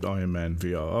for the Iron Man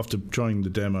VR after trying the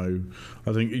demo.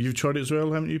 I think you've tried it as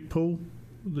well, haven't you, Paul?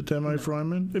 The demo for Iron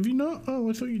Man? Have you not? Oh,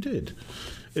 I thought you did.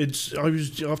 I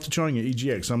was after trying it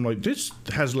EGX. I'm like, this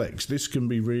has legs. This can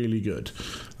be really good.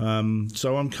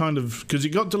 So I'm kind of, because it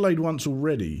got delayed once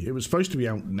already. It was supposed to be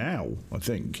out now, I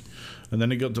think, and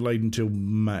then it got delayed until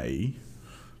May,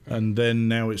 and then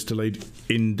now it's delayed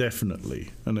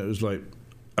indefinitely. And it was like,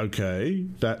 okay,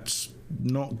 that's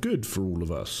not good for all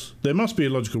of us. There must be a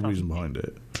logical reason behind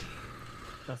it.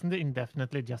 Doesn't it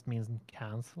indefinitely just means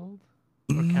cancelled?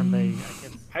 Or can they?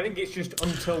 I think it's just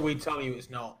until we tell you it's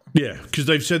not. Yeah, because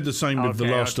they've said the same with The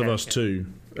Last of Us 2,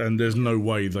 and there's no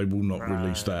way they will not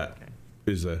release that,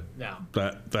 is there? No.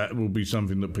 That will be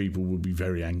something that people will be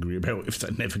very angry about if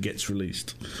that never gets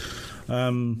released.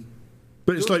 But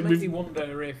it's like makes me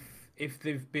wonder if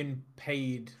they've been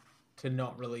paid to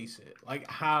not release it. Like,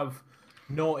 have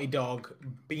Naughty Dog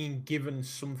been given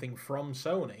something from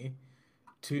Sony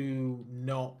to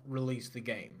not release the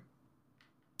game?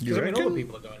 Because I mean, other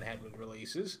people are going ahead with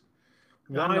releases.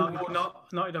 Naughty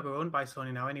Dog are owned by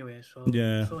Sony now anyway, so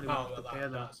yeah. Sony won't pay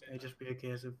that. It'd just be a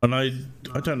case of. And I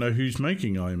don't know who's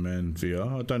making Iron Man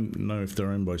VR. I don't know if they're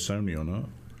owned by Sony or not.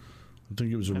 I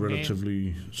think it was a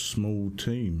relatively small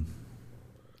team.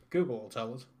 Google will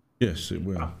tell us. Yes, it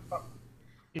will.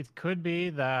 It could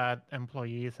be that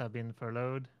employees have been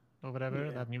furloughed or whatever.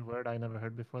 That new word I never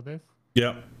heard before this.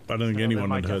 Yeah, I don't think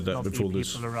anyone had heard that not before be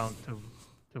this. People around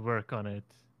to work on it.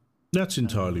 That's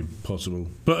entirely possible.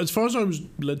 But as far as I was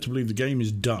led to believe, the game is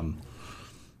done.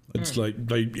 It's like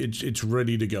it's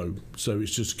ready to go. So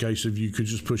it's just a case of you could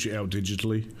just push it out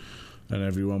digitally and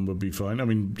everyone would be fine. I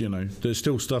mean, you know, there's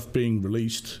still stuff being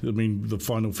released. I mean, the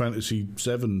Final Fantasy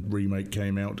VII remake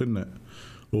came out, didn't it?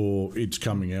 Or it's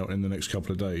coming out in the next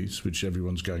couple of days, which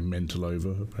everyone's going mental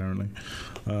over, apparently.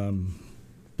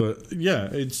 But yeah,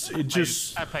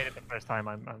 I played it the first time.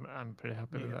 I'm pretty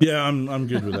happy with that. Yeah, I'm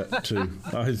good with that too.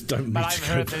 I don't need but I've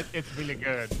to heard go. that it's really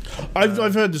good.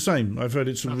 I've heard the same. I've heard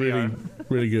it's really VR.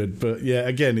 really good. But yeah,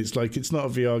 again, it's like it's not a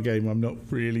VR game. I'm not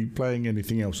really playing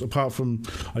anything else apart from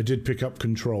I did pick up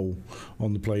Control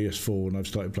on the PS4 and I've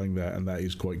started playing that, and that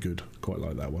is quite good. Quite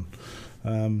like that one.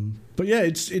 But yeah,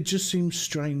 it just seems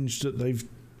strange that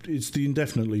it's the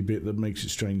indefinitely bit that makes it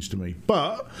strange to me.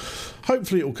 But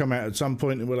hopefully it will come out at some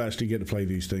point and we'll actually get to play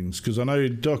these things. Because I know,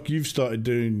 Doc, you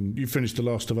finished The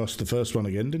Last of Us, the first one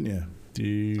again, didn't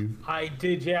you? I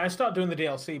did, yeah. I started doing the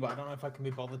DLC, but I don't know if I can be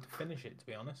bothered to finish it, to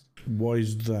be honest. Why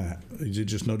is that? Is it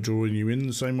just not drawing you in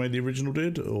the same way the original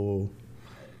did, or...?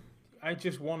 I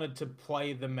just wanted to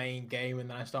play the main game,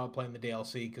 and then I started playing the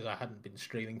DLC because I hadn't been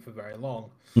streaming for very long.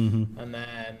 Mm-hmm. And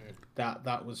then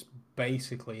that was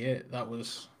basically it. That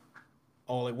was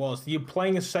all it was. You're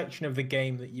playing a section of the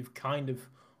game that you've kind of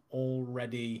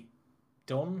already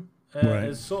done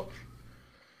as such.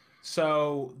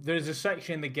 So there's a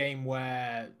section in the game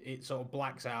where it sort of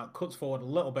blacks out, cuts forward a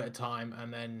little bit of time,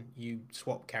 and then you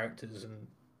swap characters and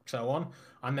so on.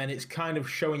 And then it's kind of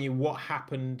showing you what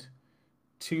happened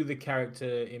to the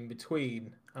character in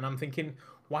between. And I'm thinking,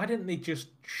 why didn't they just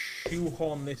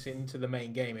shoehorn this into the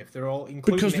main game if they're all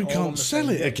including because we it all on can't the sell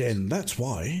same it disc? again. That's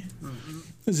why. Mm-hmm.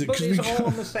 Is it? But Because it's all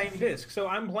on the same disc. So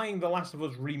I'm playing The Last of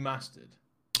Us Remastered.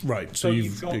 Right. So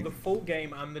you've got the full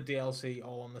game and the DLC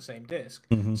all on the same disc.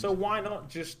 Mm-hmm. So why not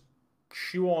just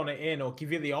shoehorn it in, or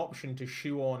give you the option to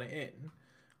shoehorn it in,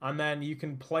 and then you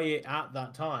can play it at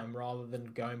that time rather than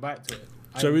going back to it.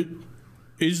 So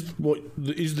is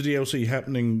the DLC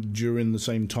happening during the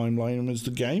same timeline as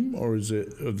the game, or is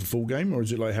it the full game, or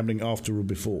is it like happening after or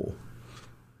before?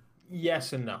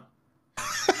 Yes and no.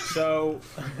 So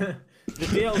the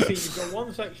DLC, you've got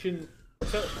one section.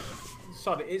 So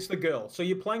sorry, it's the girl. So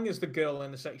you're playing as the girl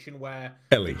in the section where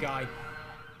Ellie. the guy,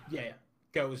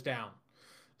 goes down.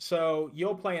 So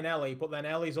you're playing Ellie, but then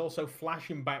Ellie's also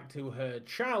flashing back to her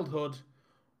childhood,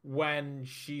 when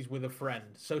she's with a friend.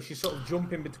 So she's sort of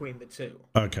jumping between the two.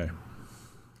 Okay.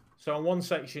 So in one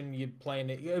section, you're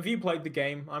playing it. Have you played the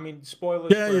game? I mean,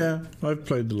 spoilers. Yeah. I've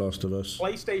played The Last of Us.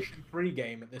 PlayStation 3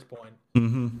 game at this point.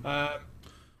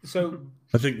 So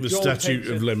I think the Joel statute takes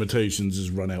of it- limitations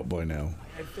has run out by now.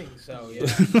 I think so,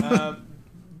 yeah.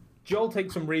 Joel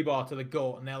takes some rebar to the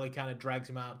gut, and Ellie kind of drags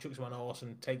him out, chucks him on a horse,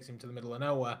 and takes him to the middle of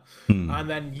nowhere. And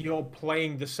then you're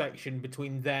playing the section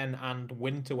between then and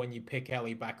winter when you pick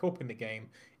Ellie back up in the game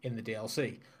in the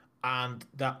DLC. And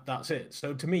that's it.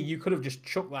 So to me, you could have just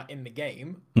chucked that in the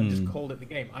game and just called it the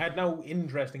game. I had no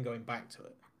interest in going back to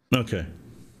it. Okay.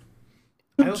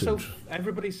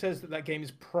 Everybody says that game is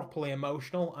properly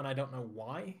emotional, and I don't know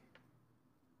why.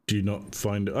 Do you not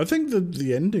find it? I think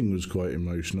the ending was quite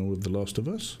emotional with The Last of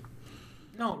Us.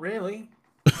 Not really.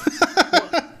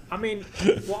 I mean,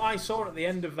 what I saw at the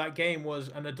end of that game was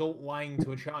an adult lying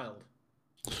to a child.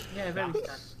 Yeah, very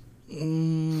sad.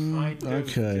 Kind of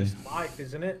okay. just life,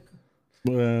 isn't it?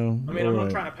 Well, I mean, I'm not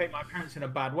trying to paint my parents in a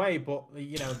bad way, but the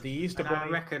Easter And Bunny, I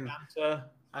reckon- Santa,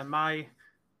 And my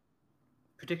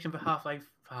prediction for Half-Life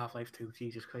 2,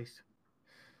 Jesus Christ.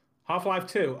 Half-Life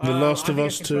 2. The Last of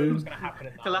Us 2. What's going to happen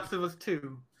in that. The Last of Us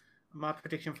 2, my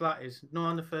prediction for that is,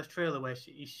 on the first trailer where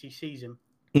she sees him,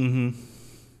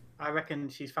 I reckon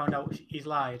she's found out he's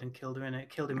lied and killed him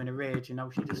in a rage, and now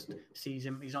she just sees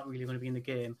him. He's not really going to be in the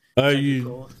game.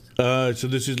 So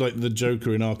this is like the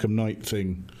Joker in Arkham Knight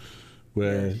thing,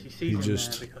 where she sees he him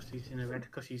just there because he's in a red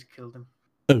because he's killed him.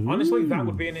 Honestly, that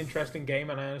would be an interesting game,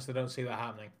 and I honestly don't see that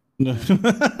happening.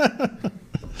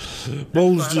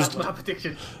 Bowles That's my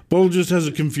prediction. just has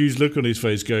a confused look on his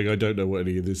face, going, "I don't know what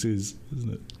any of this is,"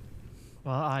 isn't it?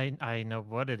 Well, I know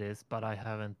what it is, but I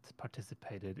haven't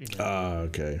participated in it.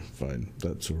 Okay, fine.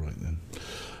 That's all right then.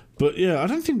 But yeah, I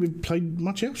don't think we've played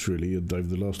much else really over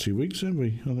the last 2 weeks, have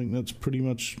we? I think that's pretty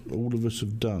much all of us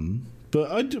have done.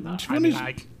 But to be honest,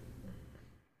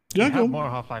 I have more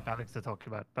Half-Life Alyx to talk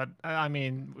about, but I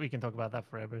mean, we can talk about that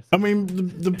forever. So. I mean,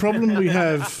 the problem we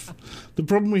have,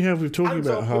 with talking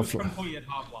about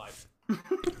Half-Life.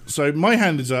 So my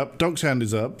hand is up, Doc's hand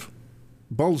is up,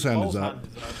 Bowles' hand is up.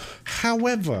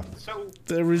 However,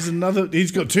 there is another.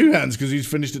 He's got two hands because he's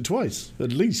finished it twice,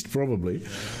 at least, probably.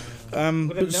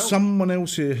 But someone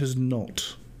else here has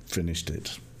not finished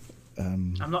it.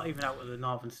 I'm not even out with the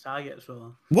Northern Star yet,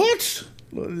 so. What?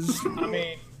 I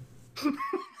mean,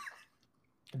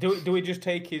 do we just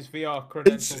take his VR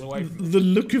credentials away from him? The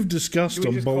look of disgust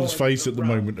on Bowles' face at the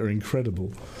moment are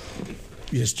incredible.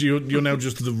 Yes, you're now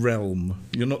just the realm.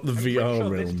 You're not the VR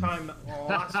realm. This time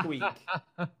last week,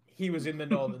 he was in the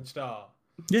Northern Star.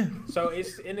 Yeah. So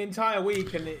it's an entire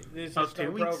week, and there's just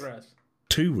no progress.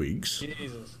 2 weeks.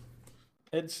 Jesus.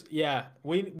 It's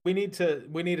we need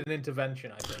an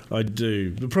intervention, I think. I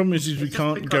do. The problem is we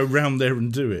can't go round there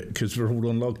and do it because we're all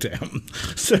on lockdown.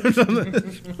 So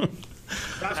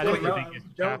That's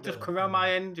don't just come around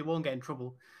my end. You won't get in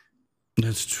trouble.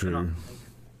 That's true.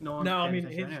 No, I mean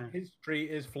his street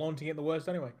is flaunting it the worst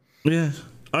anyway. Yeah,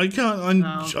 I can't.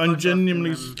 I'm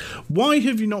genuinely. Why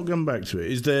have you not gone back to it?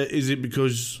 Is it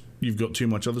because you've got too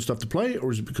much other stuff to play,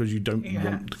 or is it because you don't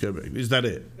want to go back? Is that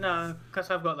it? No, because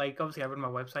I've got obviously I run my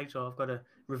website, so I've got to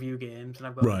review games, and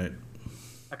I've got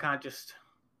I can't just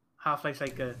Half-Life's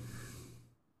like a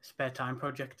spare time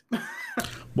project.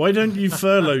 Why don't you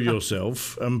furlough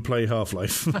yourself and play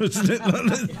Half-Life? The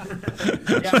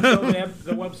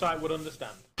website would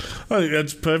understand. I think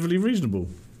that's perfectly reasonable.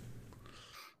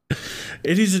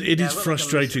 It is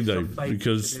frustrating though,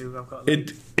 because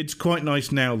it's quite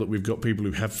nice now that we've got people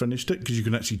who have finished it, because you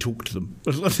can actually talk to them.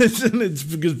 It's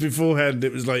because beforehand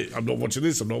it was like, I'm not watching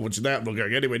this, I'm not watching that, I'm not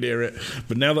going anywhere near it.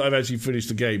 But now that I've actually finished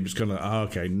the game, it's kind of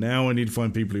okay, now I need to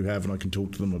find people who have, and I can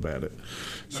talk to them about it.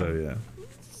 So yeah.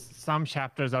 Some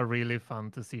chapters are really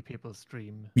fun to see people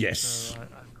stream. Yes. So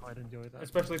I quite enjoy that.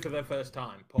 Especially for their first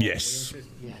time. Paul, yes.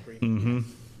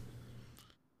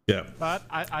 Yeah. But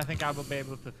I think I will be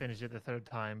able to finish it the third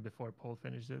time before Paul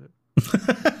finishes it.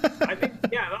 I think,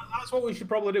 that's what we should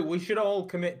probably do. We should all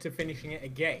commit to finishing it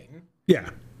again. Yeah.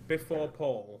 Before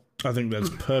Paul. I think that's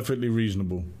perfectly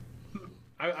reasonable.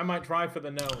 I might try for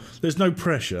the gnome. There's no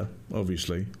pressure,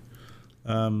 obviously.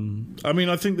 I mean,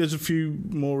 I think there's a few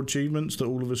more achievements that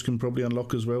all of us can probably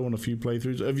unlock as well on a few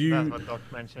playthroughs. Have you? That's what Doc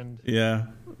mentioned. Yeah.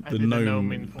 I did the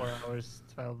gnome in 4 hours,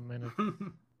 12 minutes.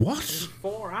 What?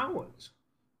 4 hours?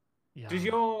 Yeah. Does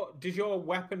your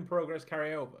weapon progress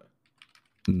carry over?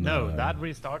 No, that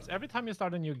restarts. Every time you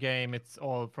start a new game, it's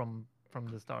all from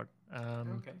the start.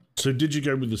 Okay. So did you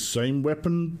go with the same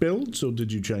weapon builds, or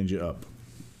did you change it up?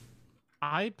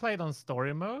 I played on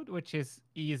story mode, which is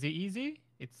easy.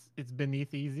 It's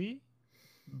beneath easy,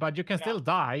 but you can still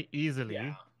die easily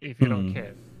Yeah. if you don't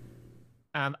care.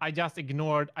 And I just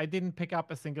ignored. I didn't pick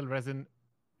up a single resin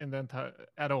in the entire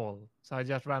at all. So I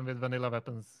just ran with vanilla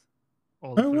weapons.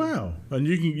 All Oh through. wow! And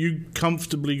you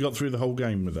comfortably got through the whole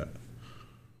game with that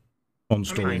on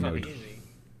story mode. Easy.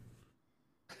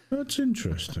 That's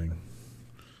interesting.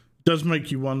 Does make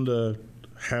you wonder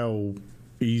how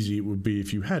easy it would be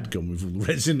if you had gone with all the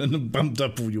resin and bumped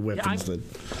up all your weapons. Then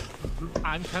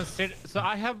I'm consider. So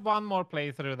I have one more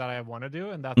playthrough that I want to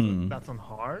do, and that's on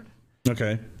hard.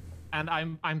 Okay. And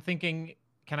I'm thinking,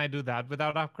 can I do that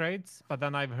without upgrades? But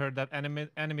then I've heard that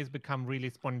enemies become really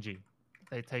spongy.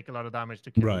 They take a lot of damage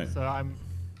to kill. Right. So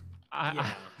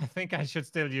I think I should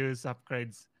still use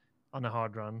upgrades on a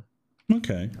hard run.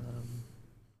 Okay.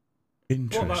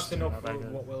 Interesting. Well, that's enough for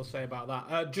what we'll say about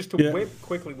that. Just to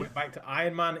quickly whip back to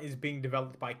Iron Man is being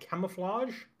developed by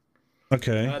Camouflage.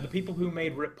 Okay. The people who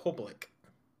made Republic.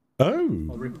 Oh.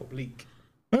 Or Republique.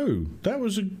 Oh, that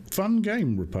was a fun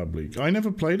game, Republic. I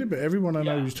never played it, but everyone I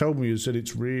know who's told me has said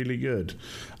it's really good.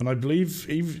 And I believe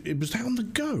it was on the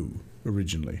Go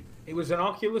originally. It was an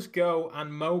Oculus Go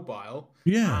and mobile.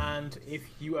 Yeah. And if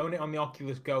you own it on the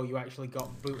Oculus Go, you actually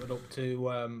got booted up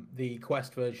to the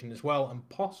Quest version as well, and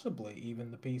possibly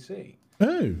even the PC.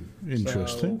 Oh,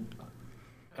 interesting. So,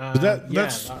 but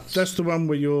that's the one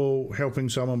where you're helping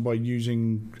someone by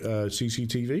using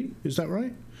CCTV. Is that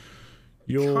right?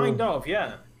 Kind of,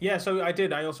 yeah. Yeah, so I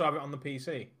did. I also have it on the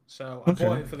PC. So I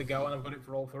bought it for the Go, and I've got it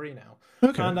for all three now.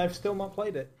 Okay. And I've still not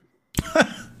played it.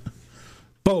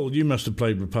 Paul, you must have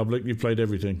played Republic. You played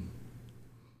everything.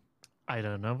 I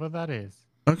don't know what that is.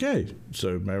 Okay, so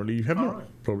apparently you have not. Right.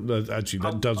 Probably, actually,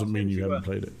 that doesn't mean you haven't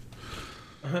played it.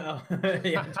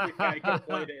 Yeah, to be fair, I could have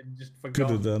played it and just forgot. Could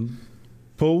have done.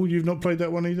 Paul, you've not played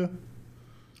that one either?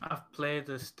 I've played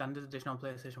the standard edition on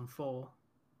PlayStation 4.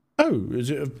 Oh,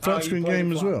 is it a flat screen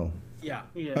game as well? Yeah.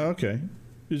 Yeah. Oh, okay.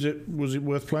 Was it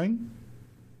worth playing?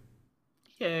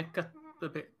 Yeah, it got a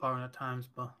bit boring at times,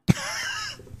 but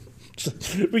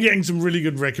We're getting some really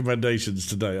good recommendations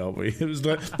today, aren't we? It was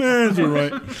like, it's all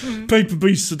right. Paper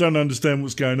Beasts, I don't understand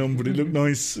what's going on, but it looked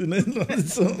nice. And then,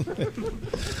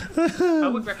 I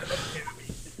would recommend it.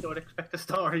 Just don't expect a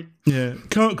story. yeah,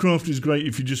 Kartcraft is great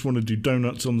if you just want to do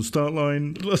donuts on the start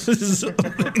line.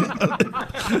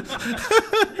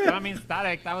 I mean,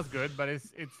 Static, that was good, but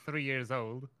it's 3 years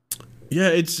old. Yeah,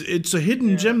 it's a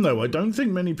hidden gem though. I don't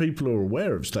think many people are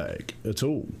aware of Static at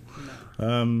all.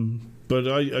 No. But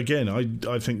I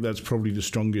think that's probably the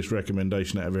strongest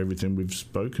recommendation out of everything we've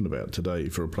spoken about today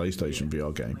for a PlayStation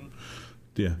VR game.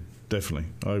 Yeah, definitely.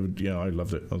 I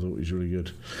loved it. I thought it was really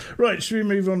good. Right, should we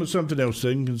move on to something else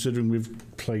then, considering we've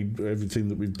played everything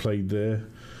that we've played there?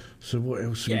 So what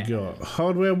else have we got?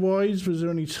 Hardware-wise, was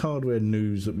there any hardware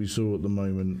news that we saw at the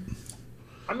moment?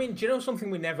 I mean, do you know something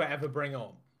we never ever bring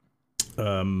up?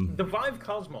 The Vive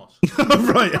Cosmos.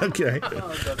 Right, okay.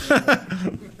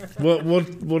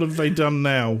 What have they done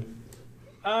now?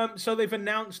 So they've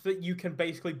announced that you can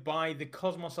basically buy the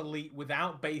Cosmos Elite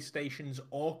without base stations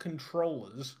or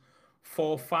controllers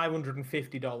for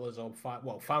 $550 or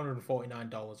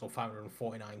 $549 or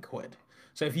 549 quid.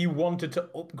 So if you wanted to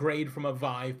upgrade from a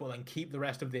Vive but then keep the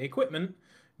rest of the equipment,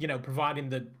 providing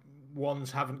the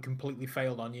ones haven't completely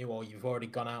failed on you or you've already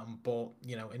gone out and bought,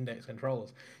 index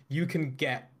controllers, you can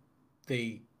get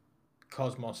the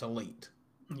Cosmos Elite.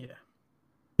 Yeah.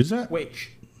 Is that?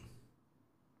 Which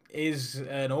is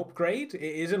an upgrade. It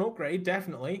is an upgrade,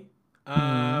 definitely.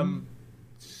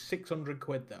 600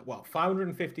 quid though. Well,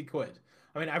 550 quid.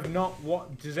 I mean,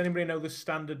 does anybody know the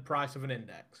standard price of an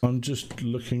index? I'm just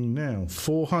looking now.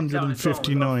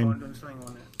 459.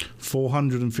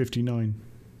 459.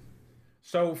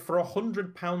 So for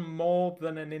 £100 more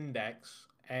than an index,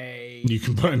 you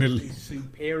can buy an Elite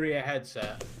superior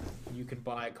headset, you can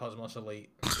buy a Cosmos Elite.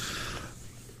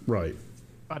 Right.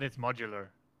 But it's modular.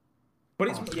 But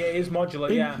it is modular,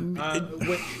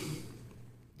 which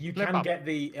you can get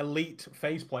the Elite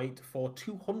faceplate for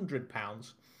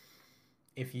 £200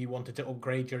 if you wanted to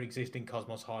upgrade your existing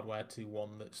Cosmos hardware to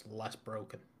one that's less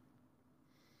broken.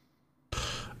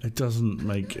 It doesn't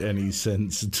make any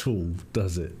sense at all,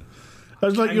 does it?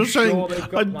 It's like you're saying,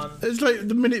 it's like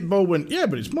the minute Bowl went, yeah,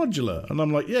 but it's modular. And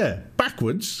I'm like, yeah,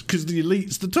 backwards, because the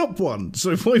Elite's the top one.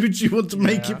 So why would you want to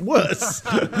make it worse?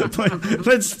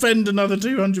 Let's spend another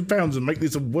 £200 and make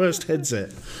this a worst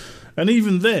headset. And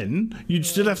even then, you'd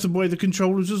still have to buy the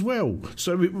controllers as well.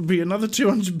 So it would be another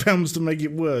 £200 to make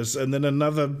it worse, and then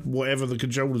another whatever the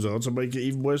controllers are to make it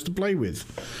even worse to play with.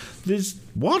 This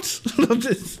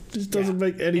doesn't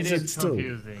make any sense at all. It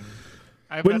is confusing.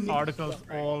 I've read articles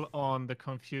all on the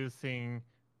confusing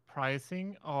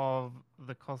pricing of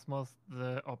the Cosmos,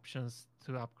 the options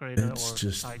to upgrade it or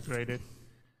sidegrade it,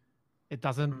 it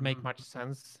doesn't make much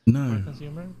sense for a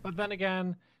consumer. But then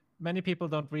again, many people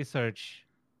don't research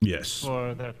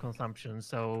for their consumption,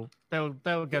 so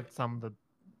they'll get some that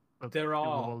there are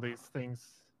all these things.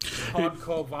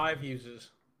 Hardcore Vive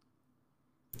users.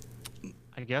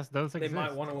 I guess those exist. They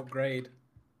might want to upgrade.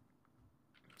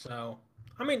 So,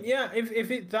 I mean, yeah,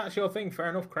 if that's your thing, fair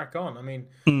enough, crack on. I mean,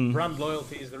 brand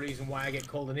loyalty is the reason why I get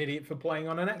called an idiot for playing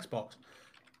on an Xbox.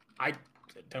 I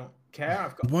don't care.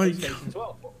 I've got PlayStation as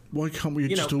well. Why can't we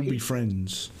just all be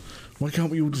friends? Why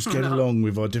can't we all just get along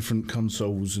with our different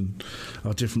consoles and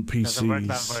our different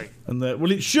PCs? And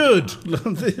well, it should.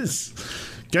 This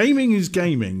gaming is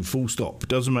gaming. Full stop. It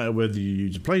doesn't matter whether you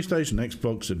use a PlayStation,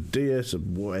 Xbox, a DS, or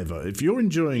whatever. If you're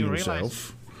enjoying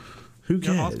yourself, who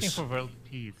cares? You're asking for world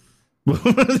peace.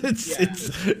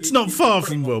 It's not far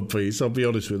from world peace. I'll be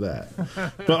honest with that.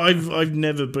 But I've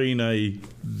never been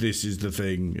this is the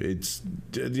thing. It's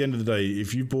at the end of the day,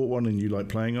 if you bought one and you like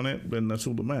playing on it, then that's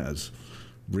all that matters.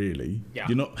 Really,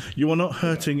 you are not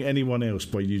hurting anyone else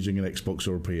by using an Xbox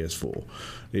or a PS4.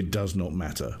 It does not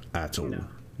matter at all. No.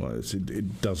 Well,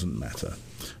 it doesn't matter.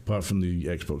 Apart from the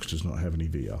Xbox does not have any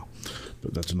VR,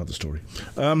 but that's another story.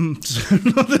 That's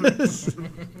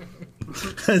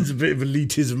a bit of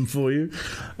elitism for you.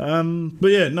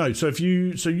 But yeah, no. So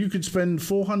you could spend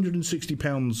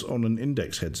 £460 on an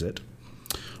Index headset,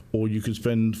 or you could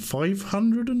spend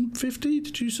 550.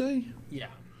 Did you say?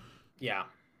 Yeah.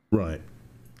 Right.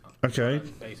 Okay.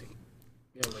 Basic.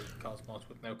 Like Cosmos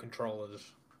with no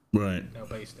controllers. Right. No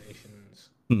base stations.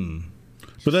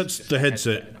 But that's the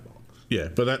headset. Yeah,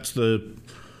 but that's the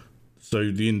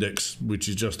Index, which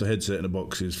is just a headset in a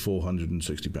box, is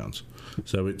 £460.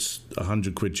 So it's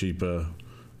 £100 cheaper.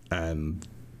 And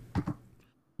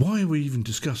why are we even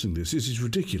discussing this? This is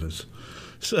ridiculous.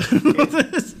 So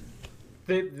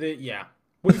yeah,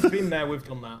 we've been there, we've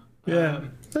done that. Yeah,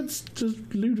 that's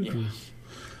just ludicrous. Yeah.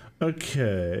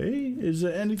 Okay, is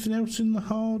there anything else in the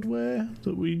hardware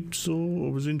that we saw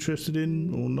or was interested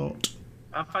in or not?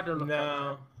 I've had a look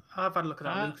at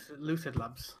that Lucid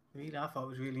Labs. I thought it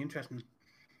was really interesting.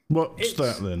 What's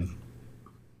that then?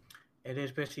 It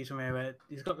is basically somewhere where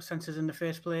it's got the sensors in the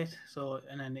faceplate,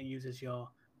 and then it uses your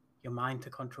mind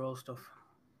to control stuff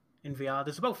in VR.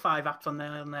 There's about 5 apps on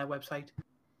their website.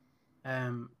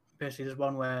 Basically, there's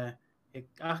one where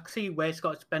I see where it's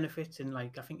got its benefits in,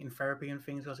 like, I think in therapy and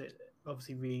things, because it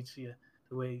obviously reads the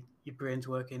way your brain's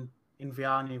working in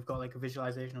VR, and you've got like a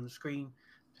visualization on the screen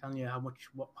telling you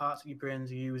what parts of your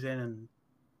brains are using,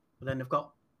 but then they've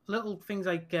got little things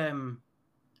like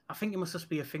I think it must just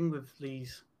be a thing with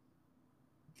these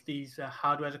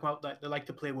hardware that come out that they like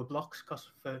to play with blocks,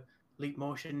 because for Leap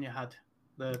Motion you had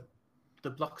the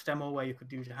blocks demo where you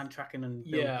could use your hand tracking and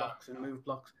build blocks and move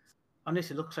blocks. On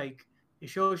this, it looks like it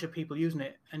shows you people using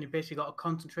it, and you basically got to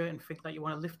concentrate and think that you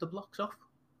want to lift the blocks off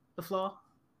the floor,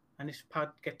 and this pad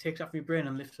takes that from your brain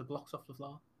and lifts the blocks off the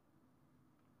floor.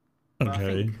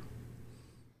 Okay.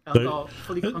 I'll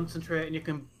fully concentrate, and you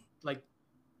can like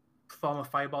form a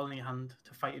fireball in your hand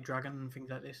to fight a dragon and things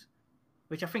like this.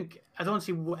 Which I don't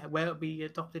see where it'll be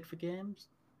adopted for games,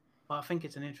 but I think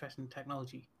it's an interesting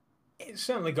technology. It's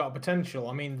certainly got potential.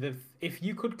 I mean, if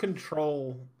you could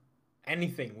control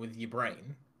anything with your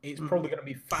brain, it's probably going to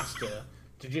be faster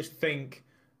to just think,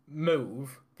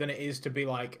 move, than it is to be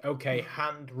like, okay,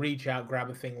 hand, reach out,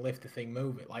 grab a thing, lift a thing,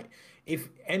 move it. Like, if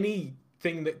anything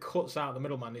that cuts out the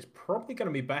middleman is probably going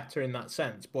to be better in that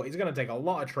sense, but it's going to take a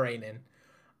lot of training,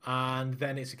 and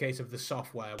then it's a case of the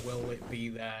software. Will it be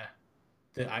there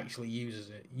that actually uses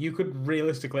it? You could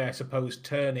realistically, I suppose,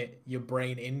 turn your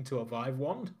brain into a Vive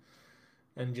wand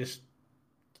and just,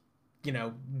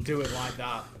 do it like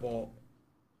that, but...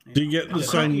 Do you get the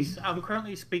same? I'm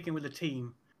currently speaking with the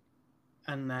team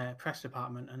and the press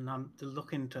department, and they're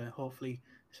looking to hopefully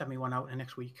send me one out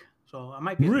next week. So I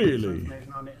might be really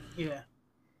information on it. Yeah.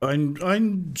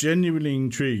 I'm genuinely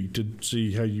intrigued to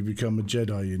see how you become a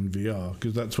Jedi in VR,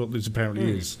 because that's what this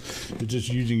apparently is. You're just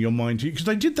using your mind to... Because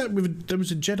they did that there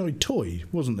was a Jedi toy,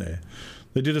 wasn't there?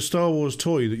 They did a Star Wars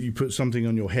toy that you put something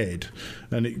on your head,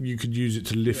 and you could use it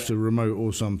to lift a remote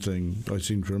or something. I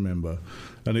seem to remember,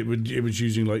 and it was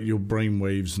using like your brain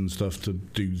waves and stuff to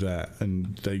do that,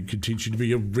 and they could teach you to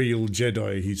be a real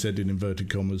Jedi. He said in inverted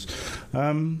commas.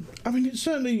 I mean, it's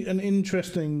certainly an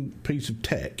interesting piece of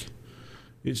tech.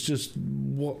 It's just,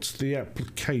 what's the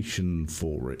application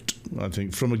for it? I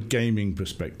think from a gaming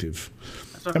perspective.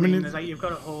 So I mean, you've got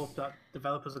to hope that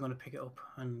developers are going to pick it up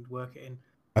and work it in.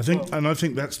 I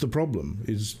think that's the problem,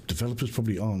 is developers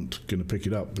probably aren't going to pick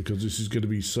it up, because this is going to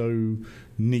be so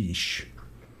niche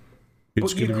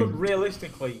It's But you going could to be...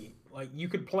 realistically, like, you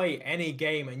could play any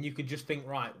game and you could just think,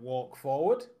 right, walk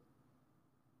forward,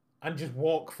 and just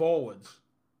walk forwards.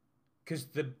 Because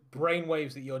the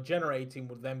brainwaves that you're generating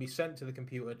would then be sent to the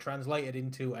computer, translated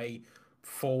into a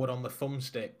forward on the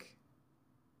thumbstick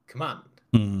command.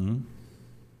 Mhm.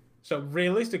 So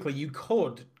realistically, you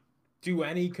could do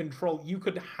any control. You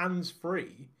could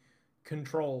hands-free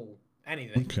control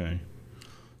anything. Okay.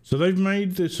 So they've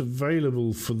made this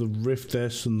available for the Rift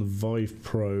S and the Vive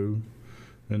Pro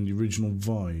and the original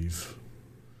Vive,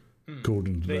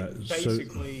 according to that.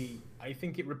 Basically, I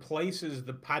think it replaces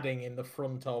the padding in the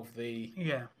front of the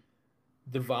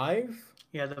Vive.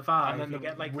 Yeah, the Vive. And then you the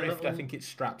get like Rift, I think it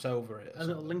straps over it. A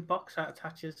little link box that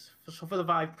attaches. So for the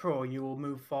Vive Pro, you will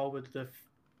move forward the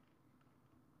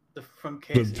front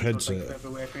case, the headset, so like further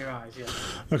away from your eyes. Yeah.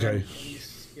 Okay.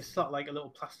 You slot like a little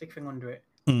plastic thing under it,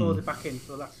 fold it back in,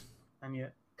 so that's, and you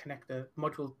connect the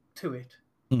module to it.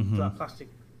 So that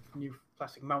new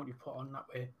plastic mount you put on that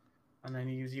way, and then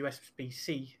you use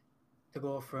USB-C to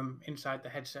go from inside the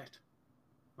headset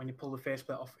when you pull the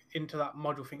faceplate off into that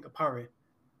module thing to power it.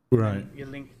 Right. You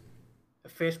link the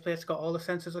faceplate's got all the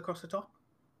sensors across the top.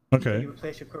 Okay. You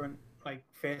replace your current like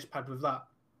face pad with that,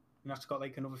 and that's got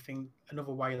like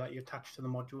another wire that you attach to the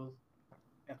module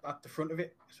at the front of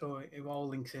it, so it all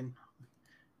links in.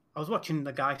 I was watching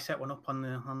the guy set one up on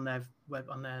their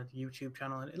YouTube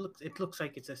channel, and it looks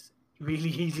like it's really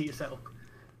easy to set up.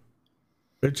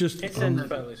 It's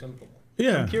fairly simple.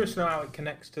 Yeah. I'm curious to know how it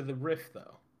connects to the Rift,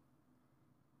 though.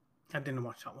 I didn't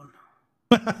watch that one.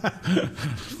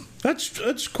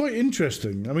 That's quite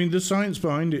interesting. I mean, the science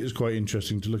behind it is quite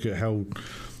interesting to look at how,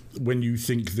 when you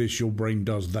think this, your brain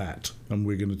does that, and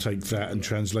we're going to take that and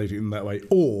translate it in that way.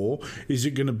 Or is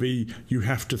it going to be you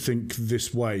have to think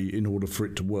this way in order for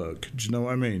it to work? Do you know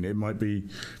what I mean? It might be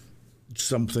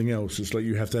something else. It's like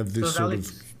you have to have this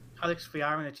Alex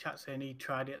VR in the chat saying he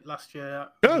tried it last year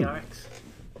at VRX.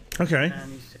 Okay.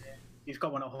 And he's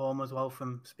got one at home as well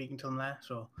from speaking to him there,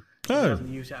 so he Oh. hasn't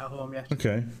used it at home yet.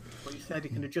 Okay. But he said he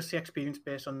can adjust the experience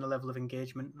based on the level of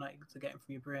engagement like to get from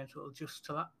your brain, so it'll adjust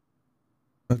to that.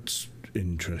 That's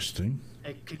interesting.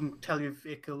 It can tell you if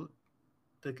it'll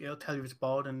tell you if it's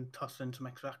bored and toss in some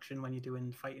extra action when you're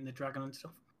doing fighting the dragon and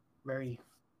stuff. Very.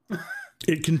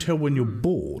 It can tell when you're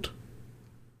bored.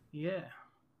 Yeah.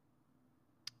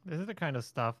 This is the kind of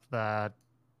stuff that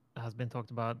has been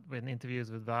talked about in interviews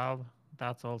with Valve.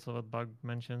 That's also what Bug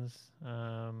mentions.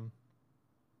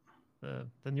 The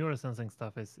neurosensing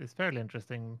stuff is fairly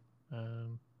interesting.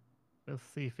 We'll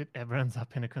see if it ever ends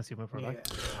up in a consumer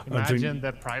product. Yeah. Imagine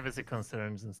the privacy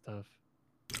concerns and stuff.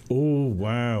 Oh,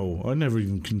 wow. I never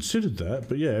even considered that.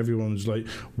 But yeah, everyone's like,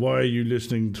 why are you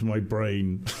listening to my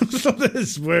brain?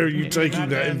 Where are you taking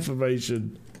that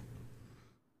information?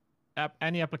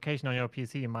 Any application on your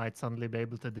PC might suddenly be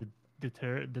able to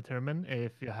determine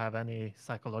if you have any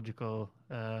psychological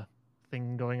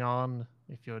thing going on,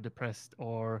 if you're depressed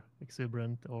or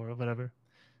exuberant or whatever.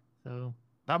 So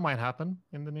that might happen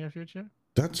in the near future.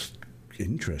 That's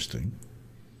interesting.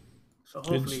 So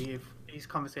hopefully, if these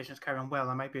conversations carry on well,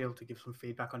 I might be able to give some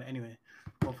feedback on it anyway.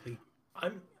 Hopefully.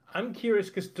 I'm curious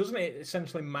because doesn't it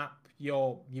essentially map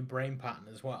your brain pattern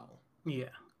as well? Yeah.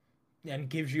 And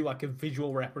gives you like a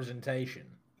visual representation.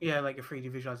 Yeah, like a 3D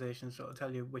visualization, so it'll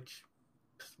tell you what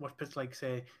like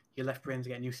say your left brain's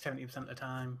getting used 70% of the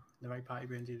time, the right part of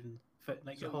your brain's using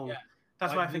like your whole. Yeah.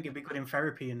 That's why I think it'd be good in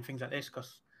therapy and things like this,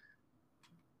 because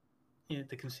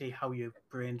they can see how your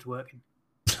brain's working.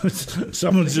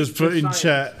 Someone's just put in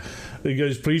chat. He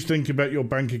goes, "Please think about your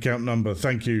bank account number.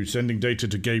 Thank you. Sending data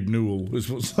to Gabe Newell,"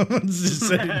 is what someone's just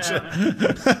said in chat.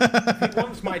 If he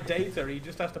wants my data, he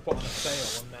just has to put on a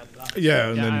sale,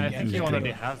 and then I think he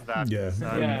already has that.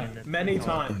 Yeah, many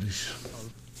times.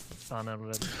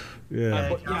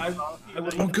 Yeah.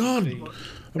 Oh God!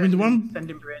 I mean, the one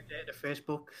sending brain data to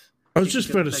Facebook. I was just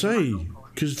about to say,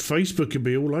 because Facebook could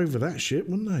be all over that shit,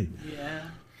 wouldn't they? Yeah.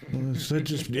 So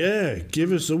just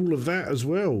give us all of that as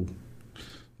well.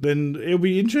 Then it'll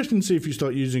be interesting to see if you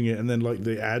start using it and then like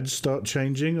the ads start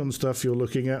changing on stuff you're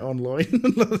looking at online.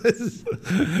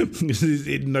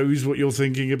 It knows what you're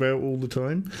thinking about all the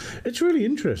time. It's really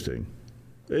interesting.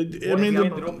 Ended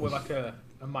up with like a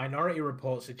Minority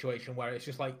Report situation where it's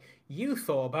just like, you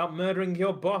thought about murdering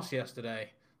your boss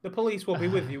yesterday. The police will be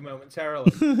with you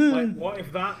momentarily. Like, what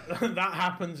if that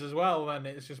happens as well? Then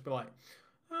it's just be like,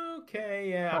 okay,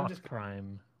 yeah, I'm just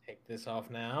crime. Take this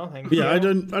off now. Thank you. Yeah, I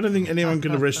don't think anyone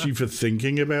can arrest you for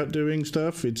thinking about doing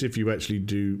stuff. It's if you actually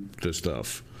do the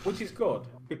stuff. Which is good.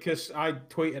 because I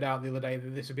tweeted out the other day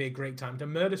that this would be a great time to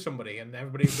murder somebody, and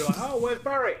everybody would be like, "Oh, where's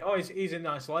Barry? Oh, he's in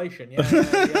isolation. Yeah, he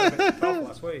had a bit of cough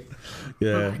last week."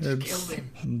 Yeah, I just killed him.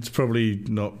 it's probably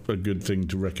not a good thing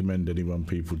to recommend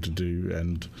people to do,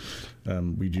 and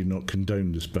we do not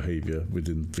condone this behaviour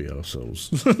within VR Souls.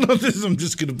 I'm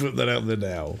just going to put that out there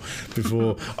now.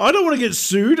 Before I don't want to get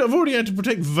sued. I've already had to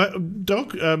protect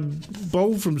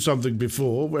Bowl from something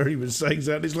before, where he was saying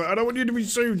that. He's like, I don't want you to be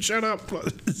sued. Shut up.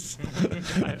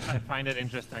 I find it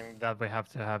interesting that we have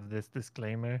to have this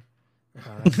disclaimer.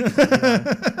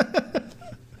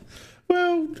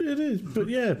 Well, it is, but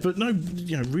no,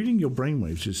 reading your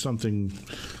brainwaves is something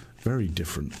very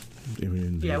different.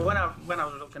 Yeah, when I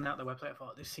was looking at the website, I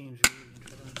thought this seems really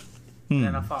interesting. And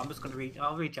then I thought I'm just going to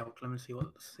I'll reach out to them and see what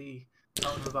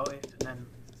about it, and then.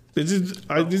 This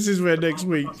is where next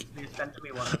week.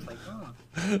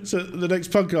 So the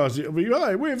next podcast, it'll be,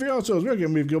 hi, we're VR Souls.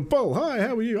 We've got Paul. Hi,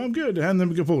 how are you? I'm good. And then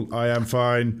we go, Paul. I am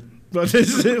fine. But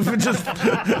this is it.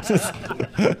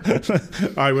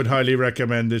 I would highly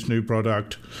recommend this new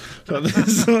product. So this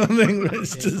is something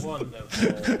that's just.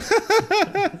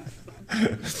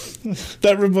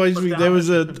 That reminds me, there was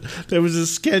a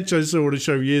sketch I saw on a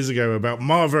show years ago about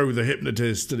Marvo the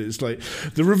hypnotist, and it's like,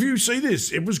 the reviews say this,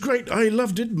 it was great, I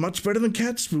loved it, much better than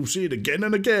Cats, we'll see it again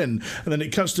and again. And then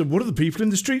it cuts to, what do the people in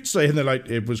the street say? And they're like,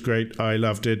 it was great, I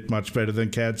loved it, much better than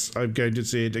Cats, I'm going to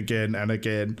see it again and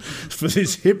again. For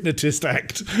this hypnotist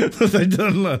act they've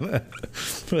done like that.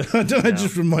 But I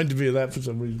just reminded me of that for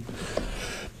some reason.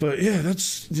 But yeah,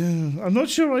 I'm not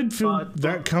sure I'd feel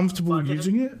that comfortable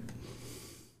using it.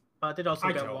 But I did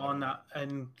also get one that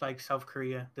in like South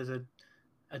Korea, there's a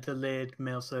delayed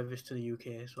mail service to the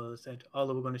UK. So they said,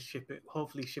 although we're going to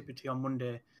hopefully ship it to you on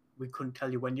Monday, we couldn't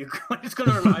tell you when it's going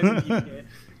to arrive in the UK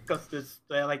because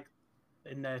they're like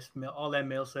in their all their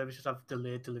mail services have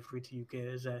delayed delivery to UK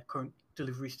as their current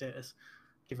delivery status,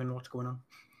 given what's going on.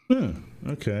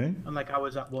 Okay. And like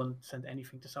ours that won't send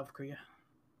anything to South Korea.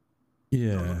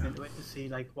 Yeah. So I'm looking into it to see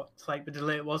like what like the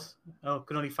delay it was. I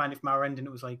could only find it from our end, and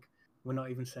it was like, we're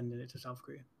not even sending it to South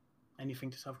Korea.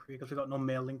 Anything to South Korea, because we've got no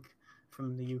mail link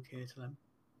from the UK to them.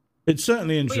 It's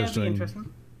certainly interesting. But, yeah,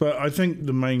 interesting. But I think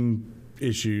the main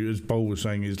issue, as Bowl was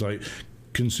saying, is like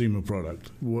consumer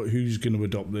product. Who's going to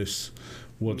adopt this?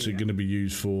 What's it going to be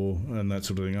used for? And that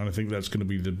sort of thing. And I think that's going to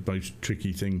be the most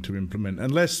tricky thing to implement.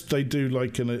 Unless they do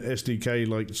like an SDK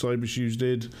like Cybershoes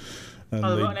did. And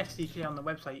they've got an SDK on the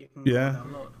website you can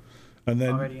download. And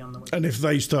then, if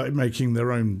they started making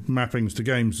their own mappings to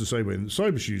games the same way that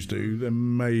Cybershoes do,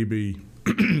 then maybe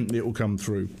it will come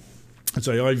through. I'd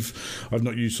say I've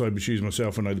not used Cybershoes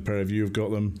myself. I know the pair of you have got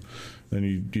them.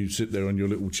 Then you sit there on your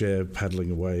little chair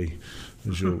paddling away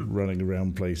as you're running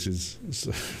around places.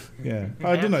 So, yeah,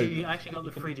 I don't know. I actually got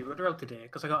the 3D rudder out today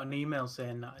because I got an email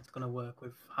saying that it's going to work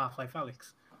with Half-Life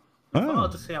Alyx. I thought I'll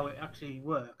just see how it actually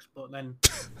works, but then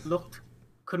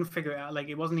couldn't figure it out. Like,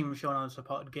 it wasn't even shown on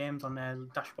supported games on their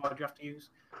dashboard you have to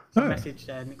use. So I messaged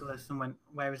Nicholas and went,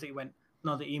 where is it? He went,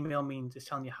 no, the email means it's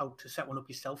telling you how to set one up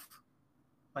yourself.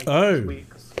 Like,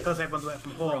 because everyone's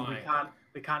working from home,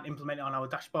 we can't implement it on our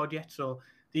dashboard yet. So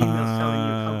the email's telling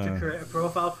you how to create a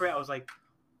profile for it. I was like,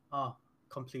 oh,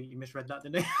 completely misread that,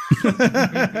 didn't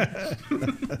I?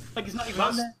 Like, it's not even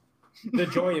on there. The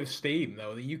joy of Steam,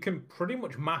 though, that you can pretty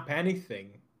much map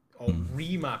anything or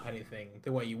remap anything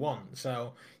the way you want.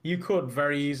 So you could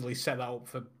very easily set that up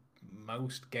for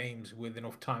most games with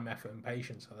enough time, effort, and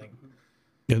patience, I think.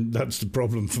 And that's the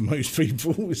problem for most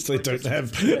people, is they don't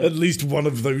have at least one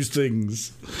of those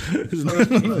things. If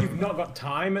you've not got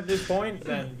time at this point,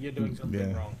 then you're doing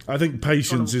something wrong. I think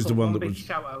patience is the one that was...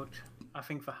 shout out, I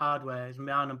think, for hardware is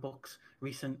Man and Buck's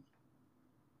recent...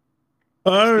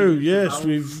 Oh, yes,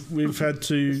 we've had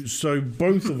to... So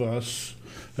both of us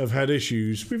have had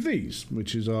issues with these,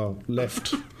 which is our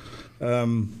left...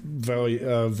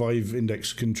 Vive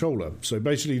index controller. So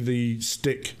basically the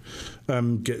stick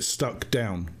gets stuck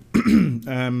down.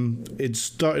 It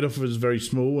started off as very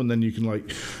small, and then you can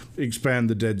like expand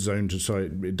the dead zone to so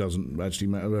it doesn't actually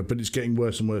matter, but it's getting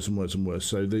worse and worse and worse and worse.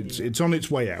 So it's on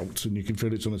its way out, and you can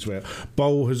feel it's on its way out.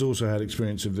 Bowl has also had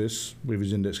experience of this with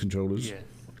his index controllers. Yes.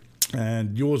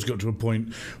 And yours got to a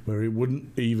point where it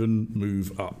wouldn't even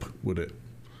move up, would it?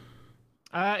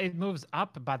 It moves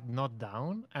up, but not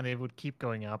down, and it would keep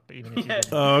going up even if you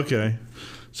didn't. Oh, okay.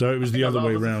 So it was the other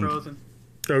way around.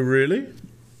 Oh, really?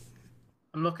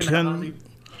 I'm looking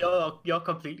at You're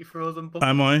completely frozen. But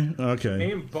Am I? Me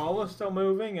Okay. and Ball are still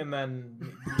moving, and then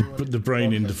But the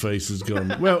brain interface has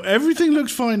gone. Well, everything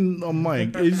looks fine on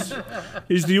mic.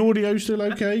 Is the audio still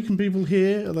okay? Can people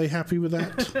hear? Are they happy with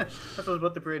that? I thought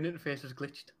about the brain interface has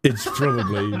glitched. It's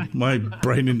probably my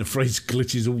brain interface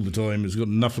glitches all the time. It's got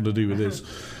nothing to do with this.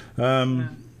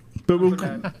 But we'll.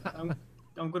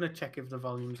 I'm gonna check if the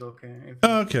volume's okay.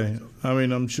 Okay. I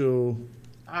mean, I'm sure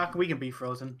We can be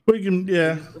frozen. we can.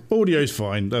 Yeah, audio's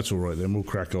fine. That's all right then. We'll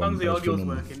crack As long on. as the as per audio's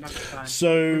normal. working, that's fine. We've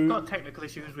So got technical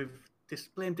issues with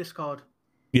blame Discord.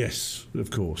 yes,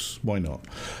 of course. Why not?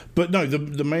 But no,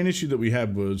 the main issue that we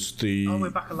had was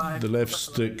we're back alive. the left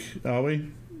stick. Are we?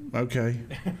 Okay.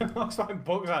 looks like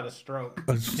Bugs had a stroke.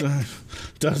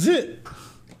 Does it?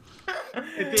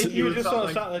 You were just sort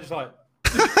of sat there, just like.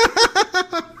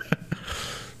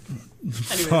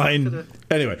 Fine.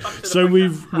 Anyway, so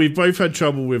we've both had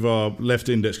trouble with our left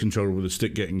index controller with the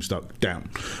stick getting stuck down.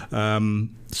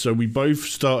 So we both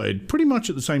started pretty much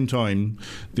at the same time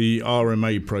the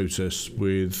RMA process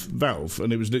with Valve,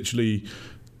 and it was literally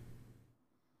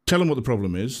tell them what the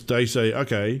problem is. They say,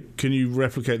 okay, can you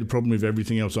replicate the problem with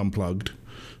everything else unplugged?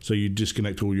 So you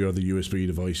disconnect all your other USB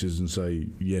devices and say,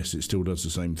 yes, it still does the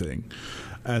same thing.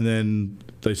 And then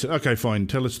they said, okay, fine,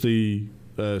 tell us the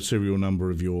serial number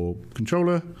of your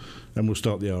controller and we'll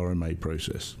start the RMA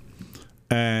process.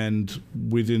 And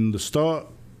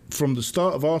from the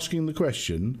start of asking the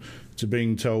question to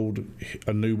being told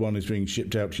a new one is being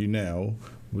shipped out to you now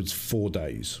was 4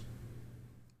 days.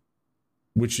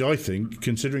 Which I think,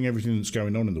 considering everything that's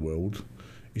going on in the world,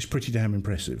 is pretty damn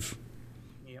impressive.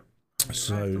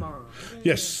 So,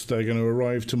 yes, they're going to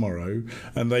arrive tomorrow,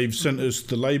 and they've sent us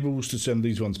the labels to send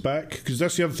these ones back, because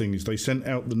that's the other thing, is they sent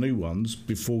out the new ones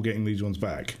before getting these ones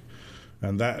back,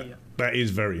 and that is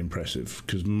very impressive,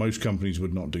 because most companies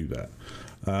would not do that.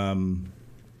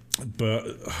 But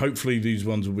hopefully these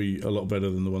ones will be a lot better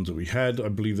than the ones that we had. I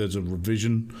believe there's a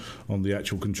revision on the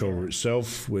actual controller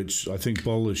itself, which I think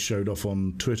Bol has showed off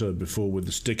on Twitter before, with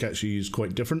the stick actually is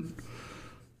quite different.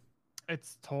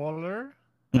 It's taller.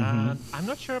 And I'm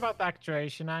not sure about the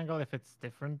actuation angle, if it's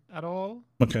different at all.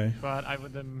 Okay. But I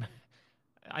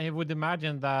would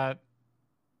imagine that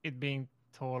it being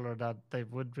taller, that they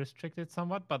would restrict it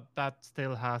somewhat, but that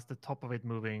still has the top of it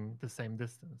moving the same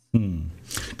distance.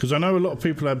 Because I know a lot of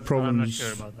people had problems I'm not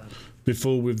sure about that.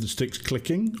 before with the sticks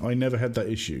clicking. I never had that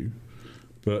issue,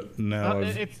 but now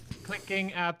it's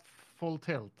clicking at full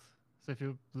tilt. So if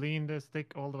you lean the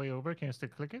stick all the way over, can you still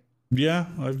click it? Yeah,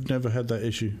 I've never had that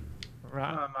issue.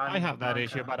 Right. I have that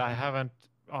issue, but I haven't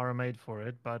RMA'd for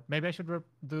it. But maybe I should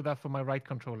do that for my right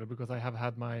controller, because I have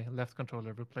had my left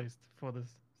controller replaced for this.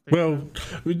 Well,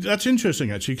 that's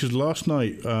interesting actually, because last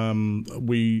night,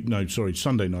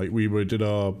 Sunday night, we did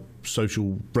our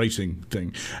social racing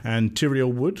thing, and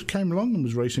Tyriel Wood came along and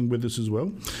was racing with us as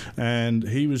well, and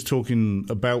he was talking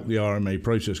about the RMA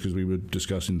process, because we were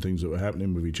discussing things that were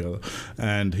happening with each other,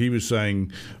 and he was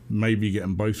saying maybe get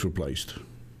them both replaced.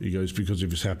 He goes, because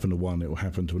if it's happened to one, it will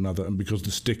happen to another. And because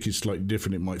the stick is slightly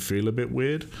different, it might feel a bit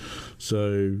weird.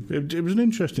 So it was an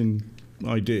interesting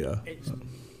idea. It's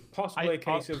possibly a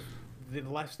case of the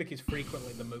left stick is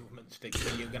frequently the movement stick,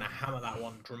 so you're going to hammer that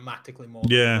one dramatically more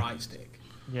than the right stick.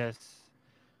 Yes.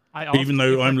 Even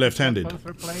though I'm left-handed. Both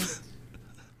replaced,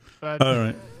 but all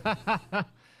right.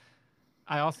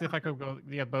 I asked if I could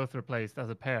get both replaced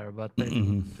as a pair, but they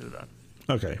didn't do that.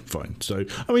 Okay, fine. So,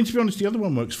 I mean, to be honest, the other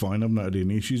one works fine. I've not had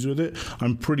any issues with it.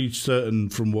 I'm pretty certain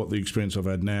from what the experience I've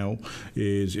had now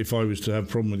is if I was to have a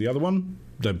problem with the other one,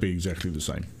 they'd be exactly the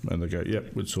same. And they go,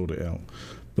 yep, we'd sort it out.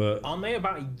 But aren't they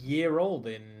about a year old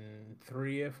in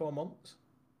 3 or 4 months?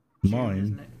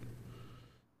 Mine.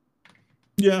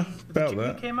 Yeah, about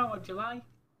that. It came out in July?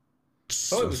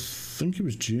 I think it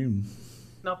was June.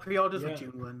 No, pre-orders were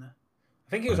June, weren't there? I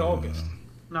think it was August.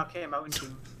 No, it came out in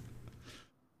June.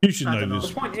 You should know this.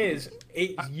 The point is,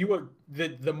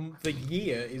 the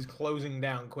year is closing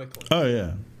down quickly. Oh,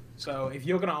 yeah. So if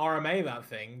you're going to RMA that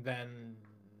thing, then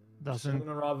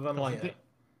sooner rather than later.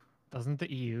 Doesn't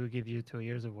the EU give you 2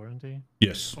 years of warranty?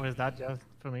 Yes. Or is that just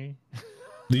for me?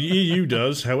 The EU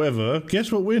does, however,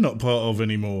 guess what we're not part of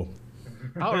anymore?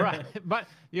 Oh, right. But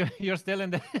you're still in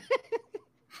the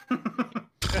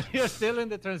you're still in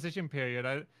the transition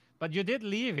period. But you did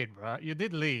leave it, bro. You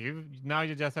did leave. Now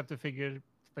you just have to figure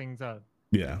things out.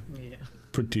 Yeah.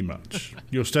 Pretty much.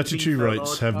 Your statutory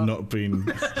rights have not been...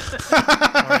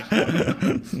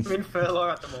 I'm in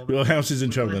furlough at the moment. Your house is in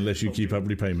trouble unless you keep up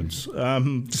repayments.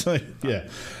 So, yeah.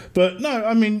 But, no,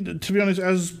 I mean, to be honest,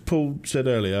 as Paul said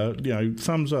earlier,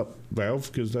 thumbs up,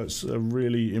 Valve, because that's a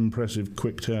really impressive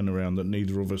quick turnaround that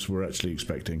neither of us were actually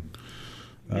expecting.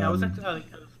 Yeah, I was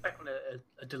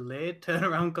a delayed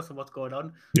turnaround because of what's going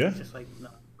on. Yeah. It's just like, no,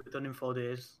 we're done in 4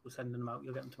 days. We're sending them out.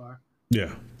 You'll get them tomorrow. Yeah, I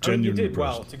mean, you genuinely did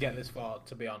well impressed. to get this far,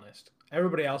 to be honest.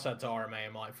 Everybody else had to RMA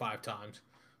him like 5 times.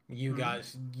 You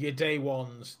guys, your day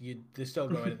ones, they're still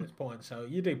going at this point, so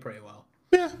you do pretty well.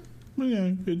 Yeah, well,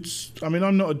 yeah. It's. I mean,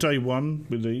 I'm not a day one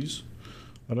with these.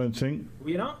 I don't think. Were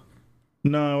you not?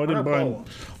 No, I didn't buy. one.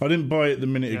 I didn't buy it the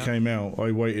minute it came out.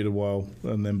 I waited a while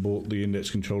and then bought the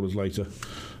index controllers later.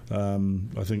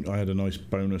 I think I had a nice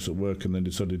bonus at work and then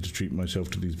decided to treat myself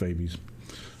to these babies.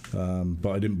 But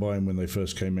I didn't buy them when they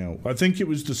first came out. I think it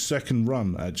was the second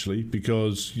run actually,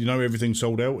 because everything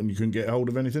sold out and you couldn't get hold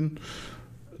of anything.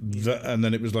 And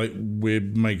then it was like, we're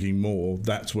making more.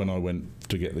 That's when I went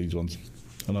to get these ones,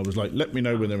 and I was like, let me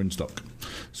know when they're in stock.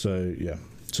 So yeah.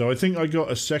 So I think I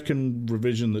got a second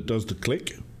revision that does the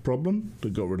click problem,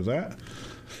 that got rid of that.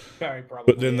 Very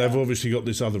probably. But then they've obviously got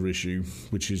this other issue,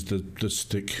 which is the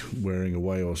stick wearing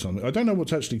away or something. I don't know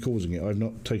what's actually causing it. I've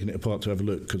not taken it apart to have a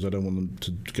look because I don't want them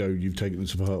to go, you've taken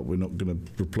this apart, we're not going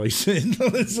to replace it.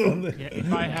 Yeah,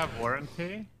 if I have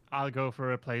warranty, I'll go for a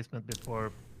replacement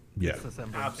before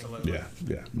disassembling. Absolutely.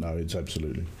 Yeah. No, it's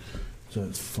absolutely. So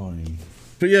it's fine.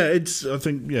 But yeah, I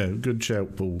think, good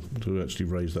shout, Paul, to actually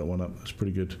raise that one up. That's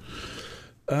pretty good.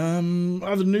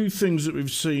 Other new things that we've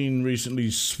seen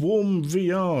recently, Swarm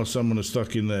VR, someone has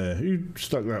stuck in there. Who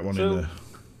stuck that one in there?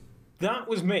 That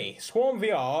was me. Swarm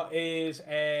VR is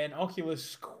an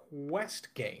Oculus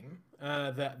Quest game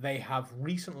that they have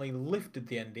recently lifted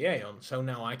the NDA on, so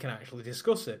now I can actually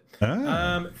discuss it.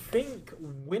 Think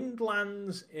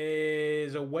Windlands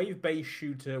is a wave-based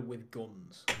shooter with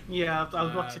guns. Yeah,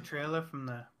 I watched a trailer from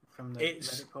the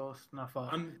Reddit post, and I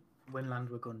thought Windland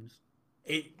with guns.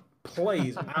 It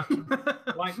plays like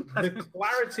the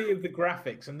clarity of the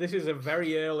graphics, and this is a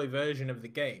very early version of the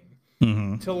game.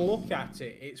 To look at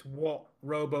it, it's what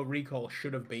Robo Recall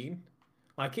should have been.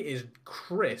 Like, it is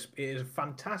crisp. It is a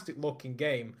fantastic looking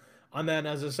game. And then,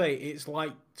 as I say, it's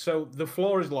like, so the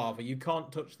floor is lava. You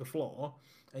can't touch the floor,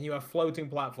 and you have floating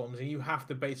platforms, and you have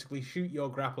to basically shoot your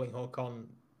grappling hook on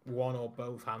one or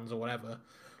both hands or whatever,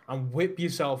 and whip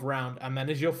yourself around. And then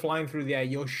as you're flying through the air,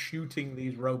 you're shooting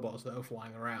these robots that are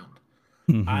flying around.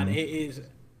 And it is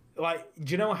like,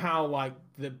 do you know how like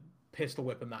the pistol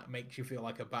whip and that makes you feel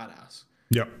like a badass?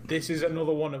 Yeah. This is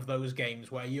another one of those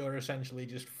games where you're essentially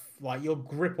just like, you'll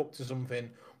grip up to something,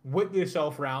 whip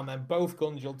yourself around, then both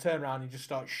guns, you'll turn around and just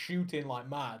start shooting like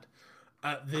mad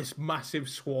at this massive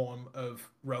swarm of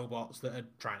robots that are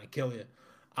trying to kill you.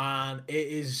 And it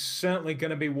is certainly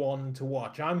going to be one to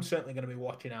watch. I'm certainly going to be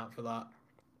watching out for that.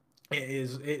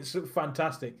 It's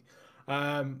fantastic.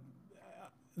 When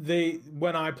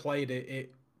I played it,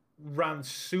 it ran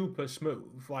super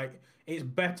smooth. Like, it's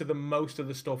better than most of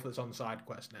the stuff that's on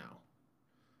SideQuest now.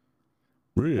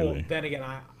 Really? But then again,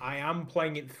 I am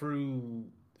playing it through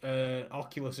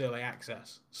Oculus Early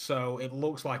Access, so it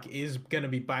looks like it is going to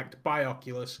be backed by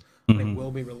Oculus, and it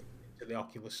will be released to the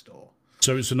Oculus Store.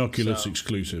 So it's an Oculus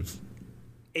exclusive?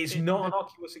 It's not an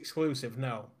Oculus exclusive,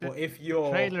 no. But if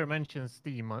you're... The trailer mentions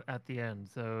Steam at the end,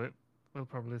 so we'll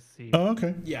probably see. Oh,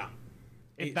 okay. Yeah.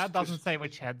 That doesn't say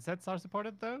which headsets are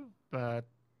supported, though, but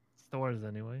stores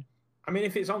anyway. I mean,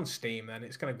 if it's on Steam, then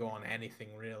it's going to go on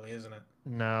anything, really, isn't it?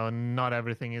 No, not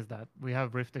everything is that. We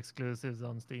have Rift exclusives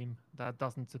on Steam that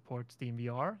doesn't support Steam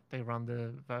VR. They run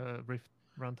the Rift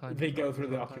runtime. They go through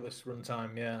the Oculus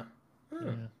runtime, yeah.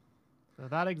 Yeah. So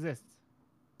that exists.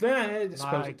 Yeah, I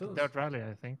suppose like it does. Dirt Rally,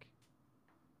 I think.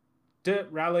 Dirt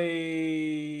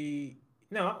Rally...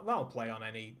 No, that'll play on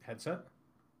any headset.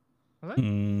 Yeah,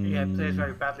 it plays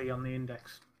very badly on the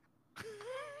Index.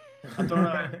 I don't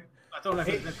know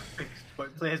if it's fixed, but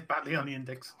it plays badly on the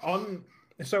Index.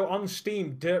 So on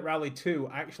Steam, Dirt Rally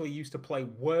 2 actually used to play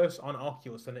worse on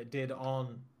Oculus than it did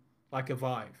on like a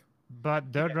Vive.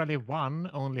 But Dirt Rally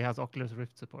 1 only has Oculus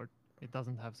Rift support. It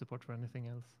doesn't have support for anything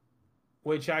else.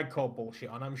 Which I call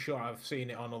bullshit, and I'm sure I've seen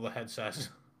it on other headsets.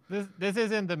 This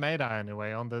is in the meta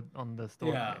anyway, on the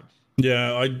store page.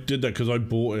 Yeah, I did that because I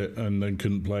bought it and then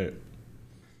couldn't play it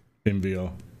in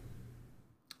VR.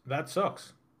 That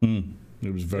sucks.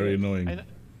 It was very annoying.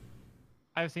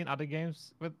 I've seen other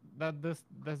games with that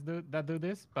do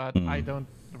this, but I don't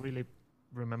really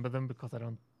remember them because I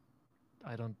don't.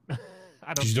 I don't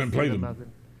You don't play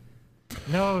them.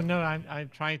 No, I'm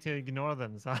trying to ignore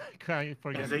them, so I can't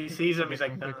forget. He sees them, he's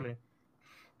like, quickly.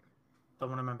 Don't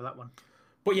want to remember that one.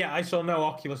 But yeah, I saw no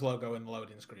Oculus logo in the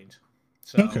loading screens.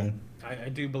 So okay. I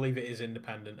do believe it is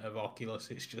independent of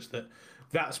Oculus. It's just that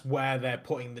that's where they're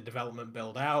putting the development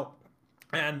build out.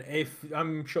 And if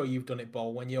I'm sure you've done it,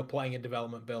 Paul, when you're playing a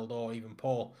development build, or even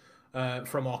Paul,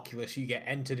 from Oculus, you get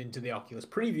entered into the Oculus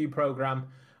preview program,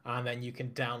 and then you can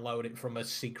download it from a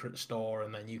secret store,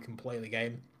 and then you can play the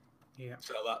game. Yeah.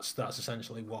 So that's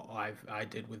essentially what I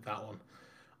did with that one.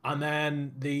 And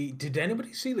then did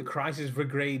anybody see the Crisis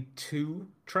Brigade 2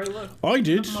 trailer? I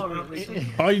did.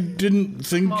 I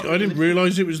didn't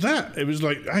realise it was that. It was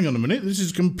like, hang on a minute, this is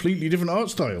a completely different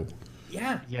art style.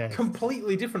 Yeah, yes.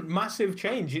 Completely different, massive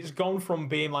change. It's gone from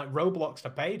being like Roblox to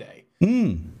Payday.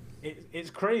 It's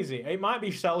crazy. It might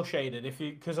be cell shaded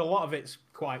because a lot of it's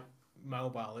quite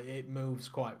mobile. It moves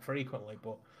quite frequently,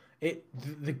 but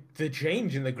the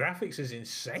change in the graphics is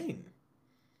insane.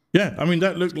 Yeah, I mean,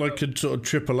 that looked like a sort of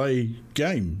AAA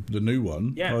game, the new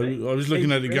one. Yeah, I was looking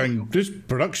at it going, this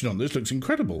production on this looks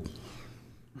incredible.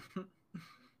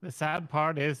 The sad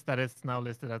part is that it's now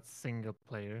listed as single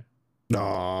player.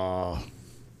 Ah,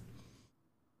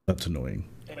 that's annoying.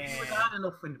 It was hard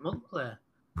enough in multiplayer.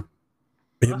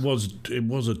 It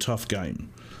was a tough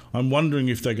game. I'm wondering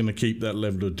if they're going to keep that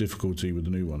level of difficulty with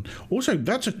the new one. Also,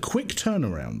 that's a quick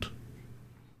turnaround.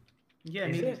 Yeah,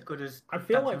 nearly as good as. I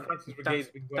feel like Crisis Brigade's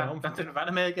been going on. Dancing with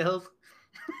Anime Girls.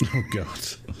 Oh God,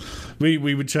 we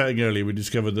were chatting earlier. We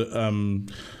discovered that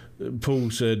Paul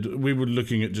said we were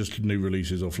looking at just new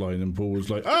releases offline, and Paul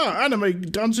was like, "Anime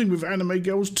Dancing with Anime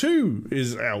Girls 2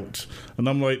 is out," and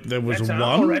I'm like, "There was a one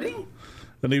already?"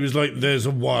 And he was like, "There's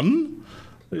a one."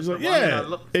 He's like,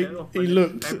 "Yeah." He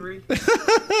looked.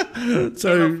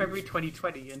 So February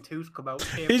 2020 and 2's come out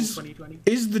April 2020.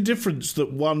 Is the difference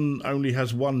that 1 only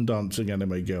has 1 dancing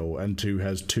anime girl and 2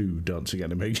 has 2 dancing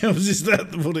anime girls? Is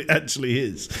that what it actually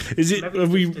is? Is it?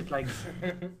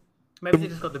 Maybe they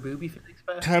just got the booby physics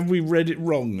better. Have we read it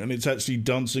wrong and it's actually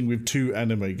dancing with 2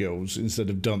 anime girls instead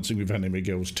of dancing with anime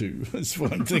girls 2? That's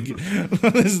what I'm thinking.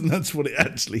 That's what it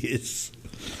actually is.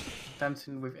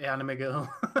 Dancing with anime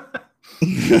girl.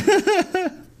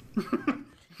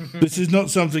 This is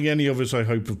not something any of us, I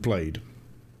hope, have played.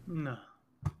 No.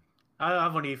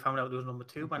 I've only found out there was number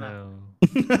 2 by now.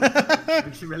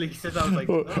 When she released it, I was like,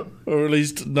 or at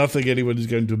least nothing anyone is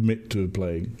going to admit to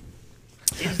playing.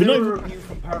 Is there a review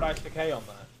from Paradise Decay on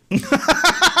that?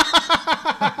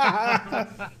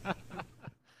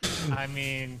 I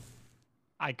mean,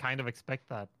 I kind of expect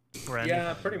that.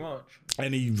 Yeah, pretty much.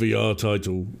 Any VR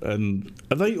title. And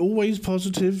are they always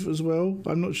positive as well?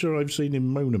 I'm not sure I've seen him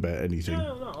moan about anything.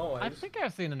 No, not always. I think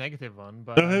I've seen a negative one,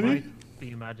 but I might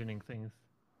be imagining things.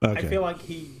 Okay. I feel like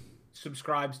he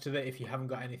subscribes to that if you haven't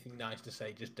got anything nice to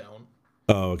say, just don't.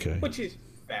 Oh, okay. Which is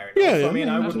fair enough. Yeah, I mean,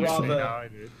 I would rather...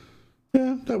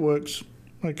 Yeah, that works.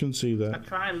 I can see that. I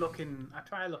try and look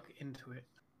into it.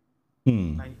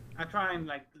 I try and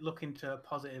look into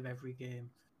positive every game,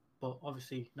 but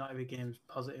obviously not every game's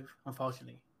positive,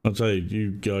 unfortunately. I'd say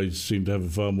you guys seem to have a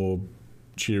far more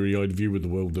cheery-eyed view of the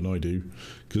world than I do,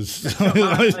 because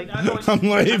I'm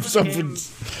like, if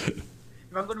something's...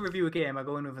 If I'm going to review a game, I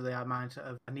go in with the mindset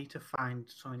of I need to find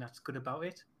something that's good about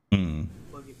it.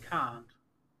 Well, you can't.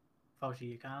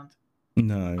 Unfortunately, you can't.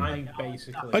 No. I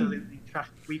basically absolutely trash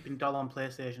weeping doll on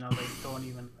PlayStation. I was like, don't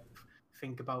even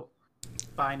think about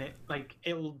buying it. Like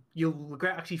you'll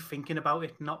regret actually thinking about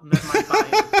it. Never mind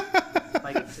buying it.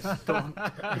 Like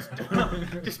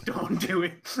just don't do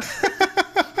it.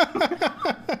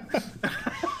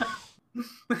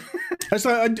 It's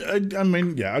like, I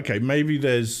mean, yeah, okay, maybe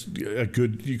there's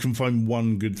you can find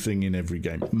one good thing in every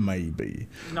game, maybe.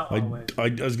 Not always. I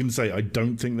was going to say, I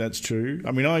don't think that's true.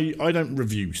 I mean, I don't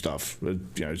review stuff,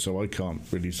 so I can't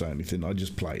really say anything. I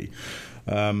just play.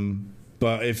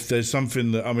 But if there's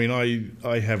something that, I mean,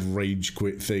 I have rage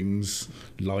quit things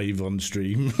live on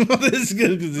stream. It's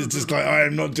just like, I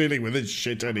am not dealing with this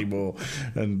shit anymore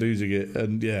and losing it.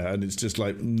 And yeah, and it's just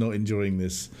like not enjoying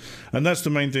this. And that's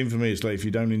the main thing for me. It's like, if you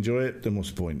don't enjoy it, then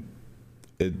what's the point?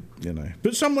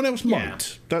 But someone else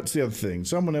might. That's the other thing.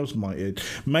 Someone else might.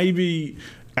 Maybe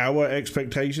our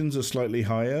expectations are slightly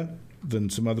higher than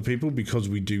some other people because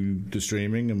we do the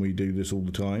streaming and we do this all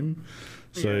the time.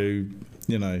 So,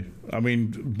 I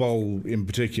mean, Bol in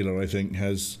particular, I think,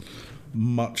 has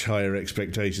much higher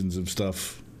expectations of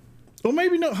stuff. Or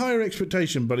maybe not higher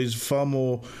expectation, but is far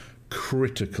more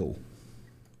critical.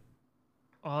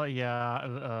 Oh,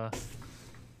 yeah.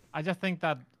 I just think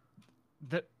that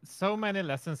so many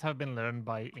lessons have been learned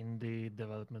by indie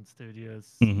development studios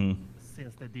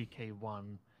since the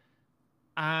DK1.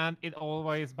 And it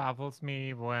always baffles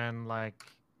me when,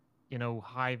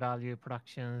 high-value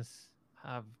productions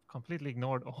have completely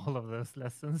ignored all of those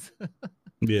lessons.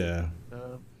 Yeah.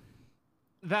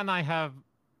 Then I have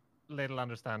little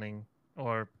understanding,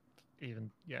 or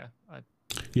even,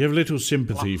 you have little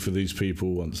sympathy for these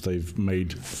people once they've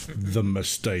made the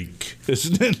mistake,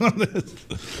 isn't it?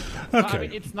 Okay. I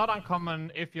mean, it's not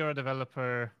uncommon if you're a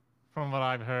developer, from what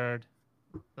I've heard,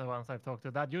 the ones I've talked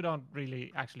to, that you don't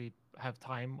really actually have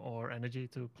time or energy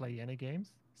to play any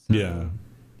games. So, Yeah.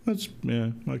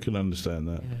 I can understand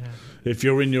that. yeah. If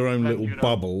you're in your own Then little you don't-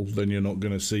 bubble, then you're not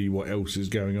going to see what else is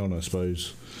going on, I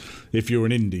suppose. If you're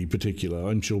an indie particular,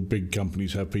 I'm sure big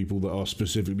companies have people that are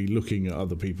specifically looking at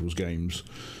other people's games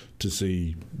to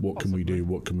see what can we do,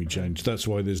 what can we change. That's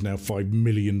why there's now 5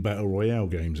 million Battle Royale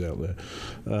games out there.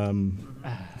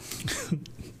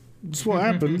 That's what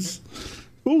happens.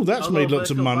 Oh, that's Although made lots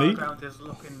of Virtual money. Battleground is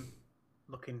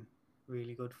looking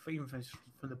really good, even from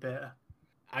the beta.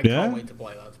 I Yeah? can't wait to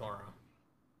play that tomorrow.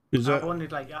 Is I that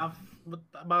wondered, like,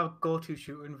 my go-to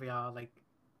shooter in VR, like,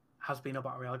 has been a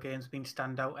Battle Royale game. It's been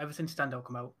Standout. Ever since Standout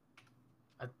come out,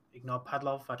 I ignored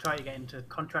Padlov. I tried to get into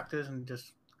Contractors and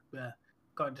just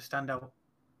got into Standout.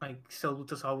 Like, still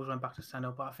just always went back to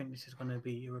Standout, but I think this is going to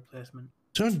be a replacement.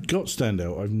 So I've got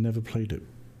Standout. I've never played it.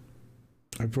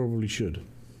 I probably should.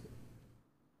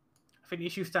 I think the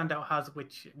issue Standout has,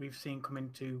 which we've seen come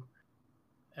into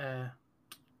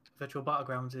Virtual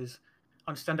Battlegrounds, is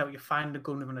on Standout you find a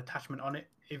gun with an attachment on it.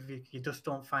 If you just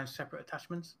don't find separate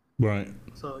attachments. Right.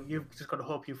 So you've just got to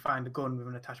hope you find a gun with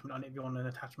an attachment on it if you want an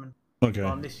attachment. Okay.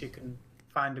 On this you can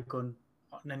find a gun,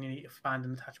 and then you need to find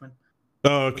an attachment.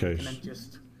 Oh, okay. And then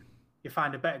you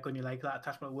find a better gun you like, that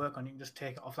attachment will work on, you can just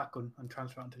take it off that gun and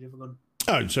transfer it onto the other gun.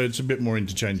 Oh, so it's a bit more So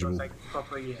interchangeable. it's like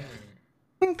proper, yeah.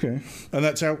 Okay. And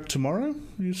that's out tomorrow,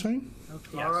 are you saying?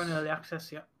 Tomorrow in early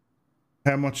access, yeah.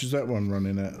 How much is that one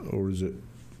running at, or is it?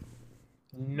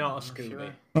 Not a I'm Scooby.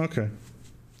 sure. Okay.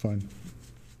 Fine.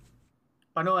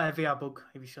 I know VR Bug,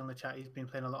 if he's still in the chat, he's been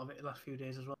playing a lot of it the last few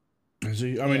days as well. Is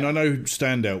he? I mean, Yeah. I know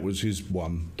Standout was his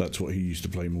one. That's what he used to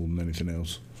play more than anything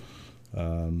else.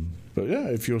 But yeah,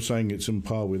 if you're saying it's on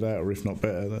par with that, or if not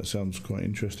better, that sounds quite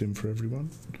interesting for everyone.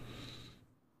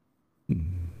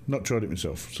 Not tried it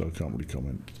myself, so I can't really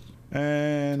comment.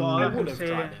 And So all I I would can have say,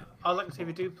 tried it. all I can say if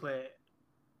you do play it,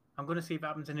 I'm going to see if it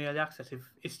happens in early access. If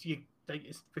it's you, like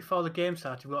it's before the game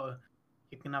starts,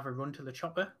 you can have a run to the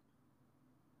chopper.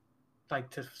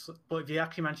 But if you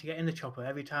actually manage to get in the chopper,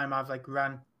 every time I've like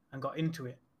ran and got into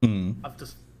it, I've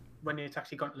just when it's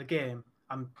actually gone to the game,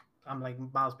 I'm like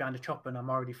miles behind the chopper and I'm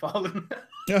already fallen.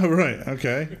 oh right,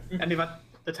 okay. And if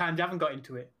the times I haven't got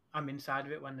into it, I'm inside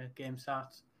of it when the game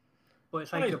starts. But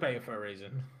it's like Always pay it for a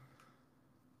reason.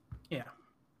 yeah.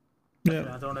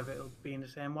 Yeah. I don't know if it'll be in the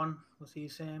same one. We'll see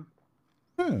the same.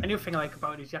 Yeah. Another thing I like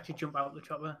about it is you actually jump out of the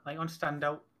chopper. Like on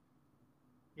Standout,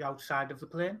 you're outside of the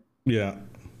plane. Yeah.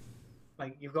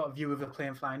 Like you've got a view of the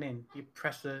plane flying in. You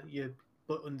press your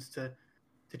buttons to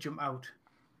jump out,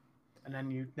 and then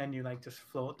you like just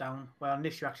float down. Well, on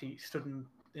this you actually stood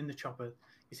in the chopper.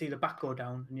 You see the back go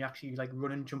down, and you actually like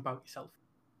run and jump out yourself.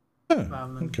 Oh,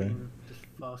 Rather than okay. being just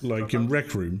forced to Like drop in out.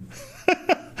 Rec Room.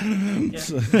 Yeah.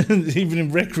 So, even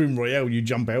in Rec Room Royale, you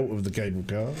jump out of the cable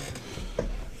car.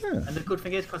 And the good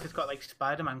thing is because it's got like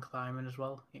Spider-Man climbing as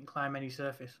well. You can climb any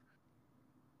surface.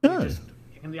 Oh.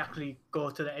 You can actually go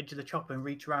to the edge of the chopper and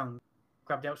reach around,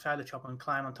 grab the outside of the chopper and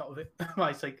climb on top of it while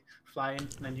it's like flying,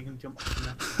 and then you can jump up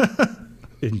from there.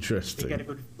 Interesting. You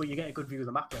get a good view of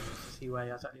the map then to see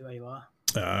exactly where you are.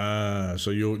 Ah, so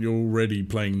you're already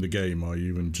playing the game, are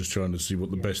you? And just trying to see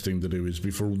what the best thing to do is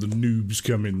before all the noobs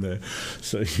come in there,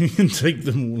 so you can take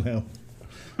them all out.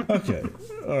 Okay,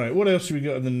 all right. What else have we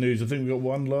got in the news? I think we got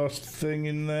one last thing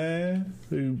in there.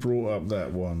 Who brought up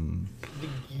that one?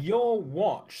 Your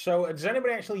watch. So, does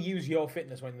anybody actually use Your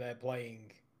Fitness when they're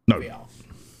playing No. VR?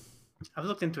 I've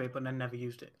looked into it, but then never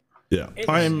used it. Yeah,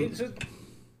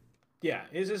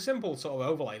 It's a simple sort of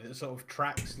overlay that sort of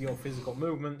tracks your physical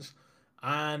movements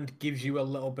and gives you a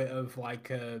little bit of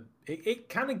like it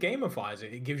kind of gamifies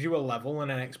it. It gives you a level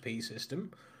and an XP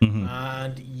system,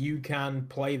 and you can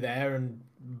play there and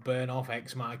burn off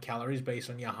X amount of calories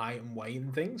based on your height and weight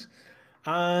and things.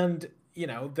 And you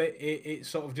know, it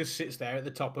sort of just sits there at the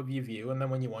top of your view, and then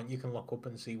when you want, you can look up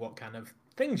and see what kind of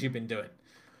things you've been doing.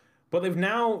 But they've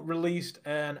now released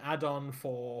an add-on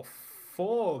for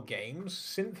 4 games: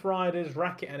 Synth Riders,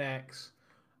 Racket and X.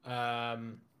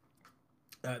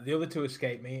 The other 2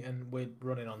 escape me, and we're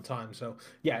running on time. So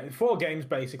yeah, 4 games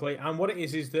basically. And what it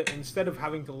is that instead of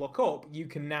having to look up, you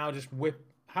can now just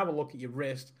have a look at your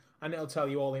wrist, and it'll tell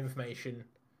you all the information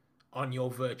on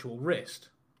your virtual wrist.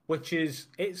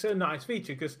 It's a nice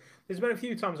feature because there's been a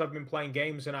few times I've been playing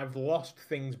games and I've lost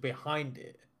things behind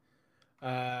it.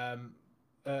 And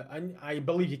I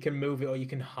believe you can move it or you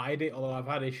can hide it, although I've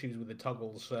had issues with the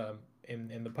toggles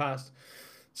in the past.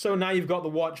 So now you've got the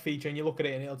watch feature and you look at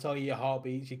it and it'll tell you your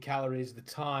heartbeats, your calories, the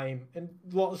time, and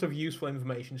lots of useful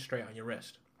information straight on your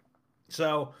wrist.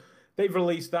 So they've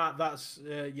released that. That's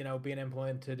being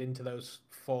implemented into those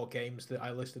 4 games that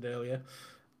I listed earlier,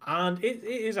 and it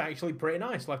is actually pretty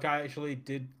nice. Like I actually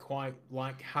did quite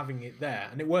like having it there,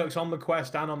 and it works on the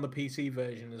Quest and on the PC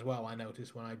version as well. I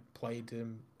noticed when I played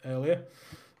earlier.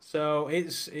 So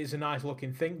it's a nice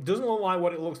looking thing. Doesn't look like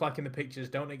what it looks like in the pictures.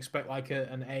 Don't expect like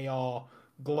an AR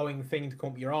glowing thing to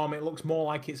come up your arm. It looks more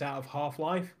like it's out of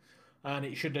Half-Life, and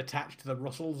it should attach to the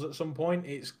Russells at some point.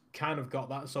 It's kind of got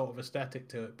that sort of aesthetic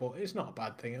to it, but it's not a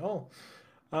bad thing at all.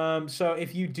 So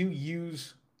if you do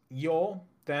use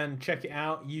then check it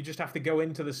out. You just have to go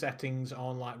into the settings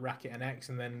on like Racket and X,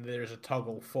 and then there's a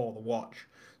toggle for the watch.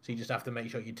 So you just have to make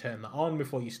sure you turn that on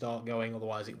before you start going,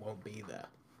 otherwise it won't be there.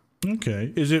 Okay.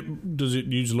 Does it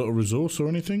use a lot of resource or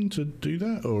anything to do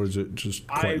that, or is it just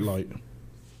quite light?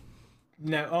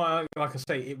 No, like I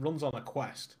say, it runs on a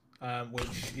Quest,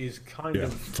 which is kind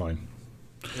of fine.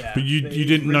 Yeah, but you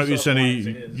didn't notice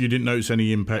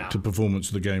any impact to performance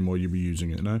of the game while you were using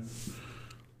it, no?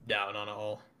 No, none at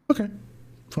all. Okay,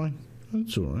 fine.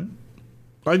 That's all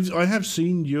right. I have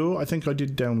seen I think I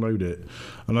did download it,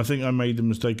 and I think I made the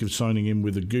mistake of signing in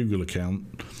with a Google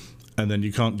account. And then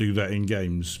you can't do that in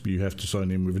games. You have to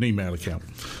sign in with an email account.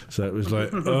 So it was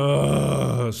like,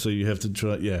 so you have to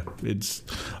try. Yeah,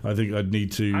 I think I'd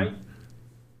need to. I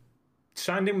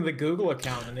signed in with a Google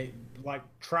account, and it like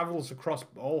travels across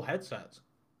all headsets.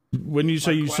 When you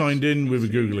say you signed in with a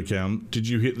Google account, did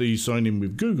you hit the sign in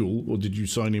with Google, or did you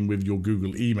sign in with your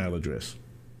Google email address?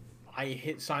 I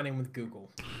hit sign in with Google.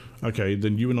 Okay,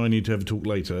 then you and I need to have a talk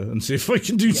later and see if I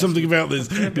can do something about this,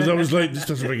 because I was like, this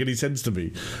doesn't make any sense to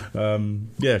me.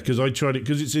 Because I tried it,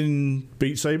 because it's in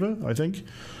Beat Saber, I think.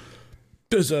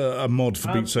 There's a mod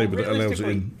for Beat Saber that allows it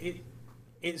in.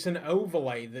 It's an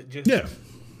overlay that just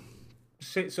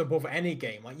sits above any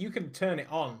game. Like, you can turn it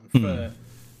on for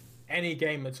any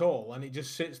game at all, and it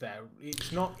just sits there.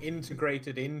 It's not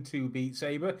integrated into Beat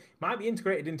Saber. It might be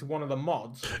integrated into one of the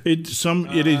mods. It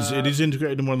is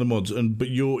integrated in one of the mods, but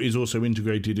Your is also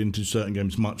integrated into certain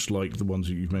games, much like the ones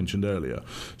that you've mentioned earlier.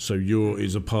 So Your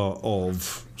is a part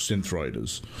of Synth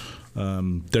Riders.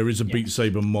 There is a Beat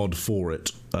Saber mod for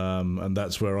it, and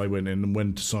that's where I went in and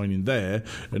went to sign in there,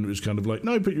 and it was kind of like,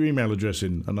 no, put your email address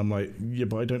in, and I'm like, yeah,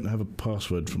 but I don't have a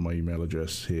password for my email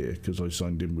address here because I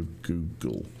signed in with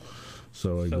Google.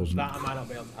 So wasn't. That I might not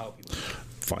be able to help you with.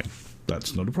 Fine,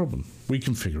 that's not a problem. We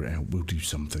can figure it out. We'll do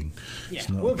something. Yeah,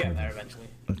 we'll get there eventually.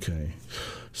 Okay.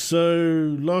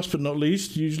 So, last but not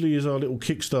least, usually is our little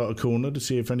Kickstarter corner to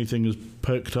see if anything has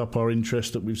perked up our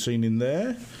interest that we've seen in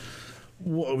there.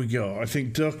 What have we got? I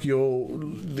think, Duck,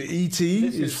 the ET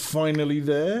is finally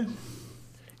there.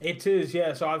 It is,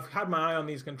 yeah. So I've had my eye on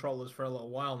these controllers for a little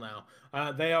while now.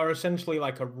 They are essentially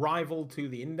like a rival to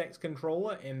the Index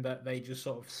controller in that they just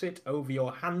sort of sit over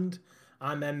your hand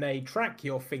and then they track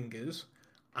your fingers,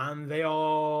 and they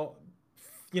are,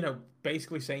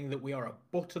 basically saying that we are a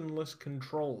buttonless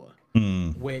controller,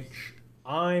 which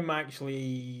I'm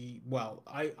actually,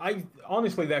 I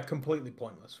honestly, they're completely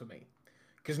pointless for me.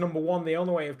 Because number one, the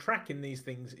only way of tracking these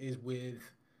things is with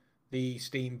the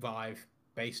Steam Vive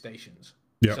base stations.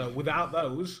 Yep. So without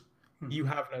those, you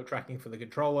have no tracking for the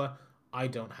controller. I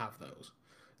don't have those.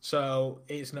 So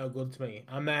it's no good to me.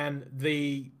 And then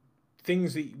the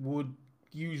things that you would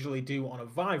usually do on a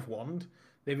Vive wand,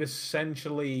 they've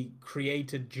essentially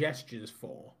created gestures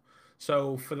for.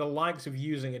 So for the likes of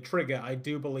using a trigger, I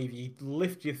do believe you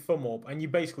lift your thumb up and you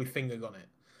basically finger gun it.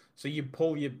 So you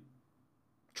pull your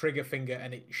trigger finger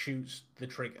and it shoots the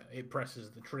trigger. It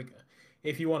presses the trigger.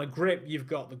 If you want a grip, you've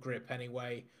got the grip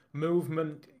anyway.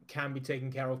 Movement can be taken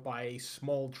care of by a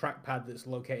small trackpad that's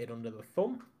located under the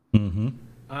thumb.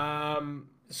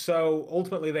 So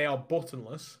ultimately they are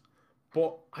buttonless,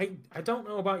 but I don't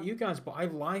know about you guys, but I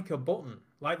like a button.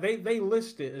 Like they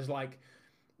list it as like,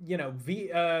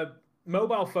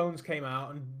 mobile phones came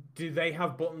out, and do they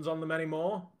have buttons on them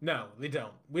anymore? No, they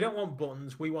don't. We don't want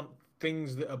buttons. We want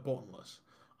things that are buttonless.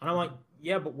 And I'm like,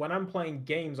 yeah, but when I'm playing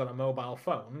games on a mobile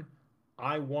phone,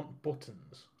 I want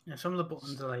buttons. Yeah, some of the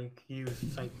buttons are like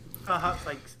used, like perhaps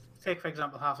like take for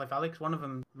example Half-Life Alyx. One of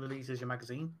them releases your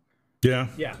magazine. Yeah.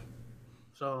 Yeah.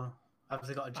 So have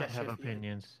they got a gesture? I have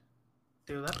opinions.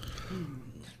 Do that.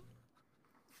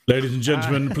 Ladies and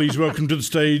gentlemen, please welcome to the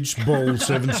stage Ball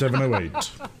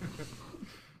 7708.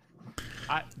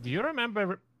 Do you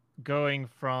remember going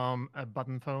from a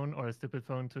button phone or a stupid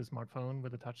phone to a smartphone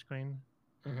with a touchscreen?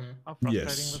 How frustrating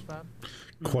was that?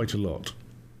 Quite a lot.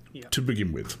 Yeah. To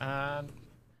begin with.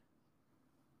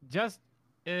 Just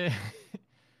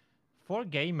for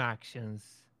game actions,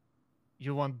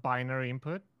 you want binary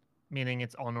input, meaning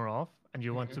it's on or off, and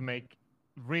you want to make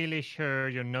really sure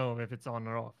you know if it's on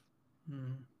or off.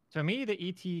 to me, the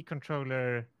ET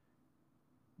controller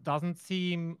doesn't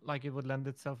seem like it would lend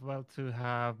itself well to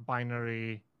have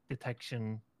binary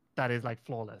detection that is like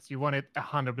flawless. You want it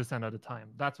 100% of the time.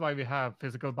 That's why we have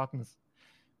physical buttons.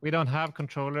 We don't have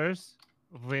controllers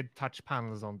with touch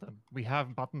panels on them. We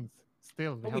have buttons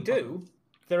still. We do.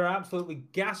 They're absolutely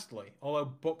ghastly, although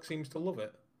Buck seems to love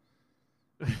it.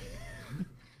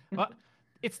 But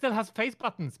it still has face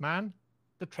buttons, man.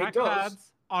 The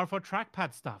trackpads are for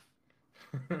trackpad stuff.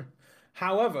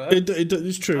 However,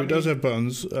 it's true. It does have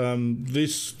buttons.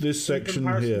 This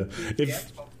section here,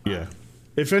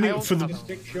 if any for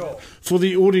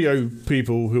the audio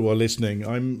people who are listening,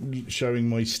 I'm showing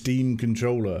my Steam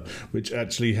controller, which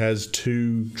actually has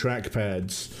 2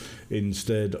 trackpads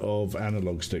instead of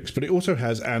analog sticks, but it also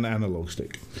has an analog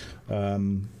stick.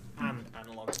 And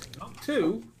analog stick, not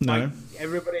 2. No, like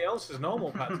everybody else's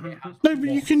normal pads. No, but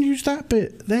you can use that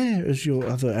bit there as your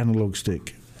other analog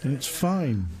stick, and it's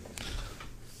fine.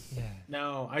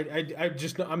 No,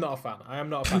 I'm not a fan. I am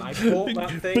not a fan. I bought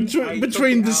that thing.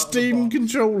 Between the Steam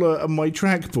controller and my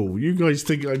trackball, you guys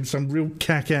think I'm some real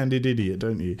cack-handed idiot,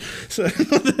 don't you? So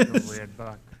weird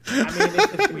bug. I mean,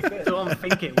 if we don't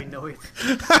think it, we know it.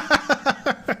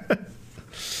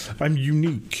 I'm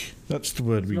unique. That's the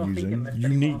word we're using.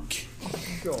 Unique.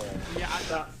 Sure. Yeah,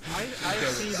 I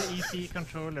see the ET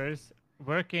controllers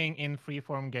working in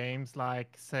freeform games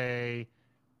like, say,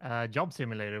 Job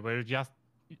Simulator, where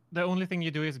the only thing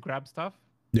you do is grab stuff.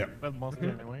 Yeah. Well, mostly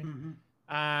anyway.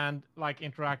 And like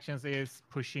interactions is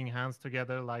pushing hands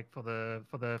together, like for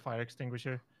the fire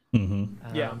extinguisher.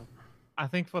 Yeah. I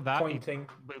think for that pointing,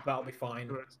 that'll be fine.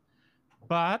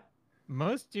 But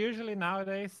most usually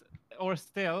nowadays, or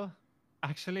still,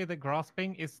 actually the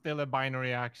grasping is still a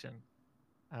binary action.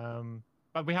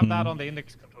 But we have that on the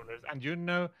index controllers, and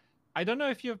I don't know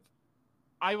if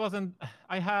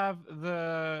I have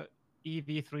the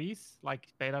EV3s, like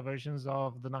beta versions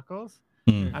of the Knuckles,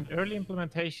 and early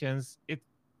implementations,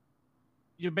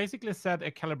 you basically set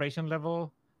a calibration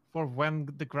level for when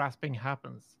the grasping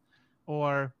happens,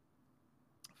 or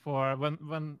for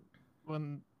when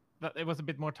that it was a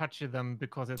bit more touchy than,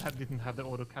 because it didn't have the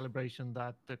auto calibration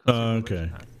that the consumer version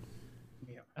has.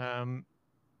 Yeah.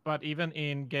 But even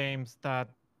in games that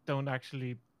don't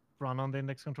actually run on the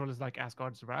index controllers, like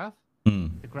Asgard's Wrath,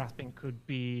 the grasping could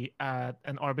be at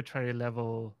an arbitrary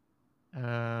level.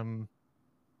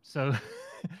 So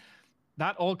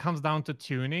that all comes down to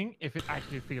tuning, if it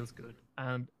actually feels good.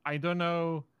 And I don't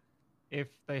know if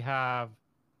they have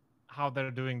how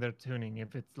they're doing their tuning,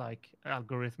 if it's like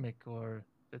algorithmic or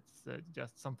it's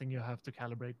just something you have to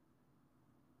calibrate.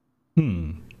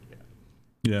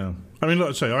 Yeah. I mean, like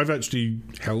I say, I've actually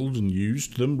held and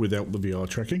used them without the VR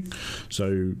tracking.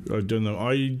 So I don't know.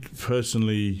 I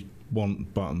personally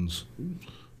want buttons.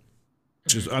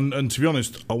 And to be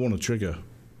honest, I want a trigger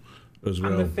as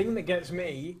well. And the thing that gets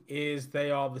me is they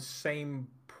are the same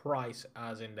price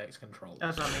as index controllers.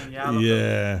 That's what I mean.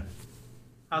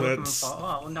 I looked and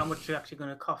thought, I wonder how much it's actually going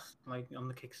to cost, like on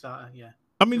the Kickstarter. Yeah.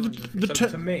 I mean,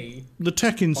 to me, the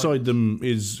tech inside them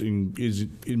is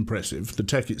impressive. The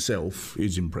tech itself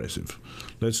is impressive.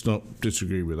 Let's not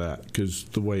disagree with that, because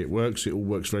the way it all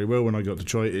works very well. When I got to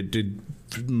try it, it did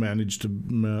manage to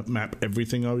map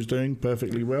everything I was doing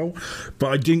perfectly well,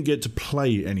 but I didn't get to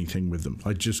play anything with them.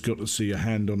 I just got to see a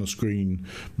hand on a screen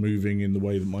moving in the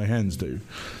way that my hands do.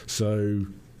 So,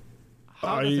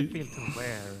 how does it feel to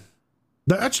wear?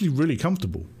 They're actually really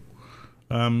comfortable.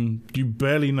 You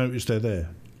barely notice they're there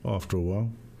after a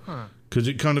while, because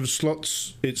it kind of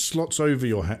slots over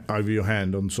your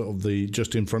hand on sort of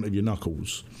just in front of your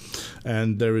knuckles,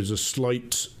 and there is a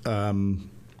slight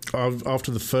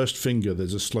after the first finger,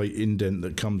 there's a slight indent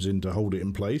that comes in to hold it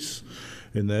in place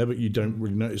in there, but you don't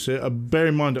really notice it. Bear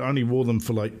in mind, I only wore them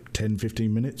for like 10-15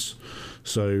 minutes,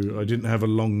 so I didn't have a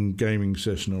long gaming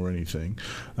session or anything.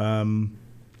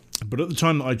 But at the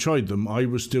time that I tried them, I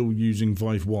was still using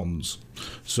Vive Wands.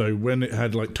 So when it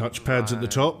had like touch pads at the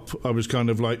top, I was kind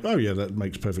of like, oh yeah, that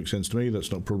makes perfect sense to me.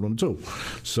 That's not a problem at all.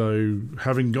 So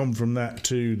having gone from that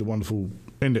to the wonderful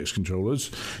index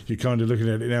controllers, you're kind of looking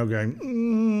at it now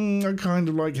going, I kind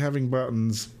of like having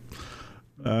buttons.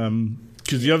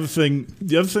 Because the other thing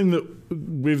that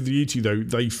with the ET though,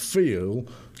 they feel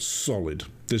solid.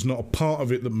 There's not a part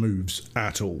of it that moves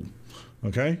at all.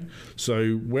 Okay,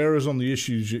 so whereas on the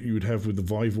issues that you would have with the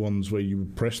Vive ones where you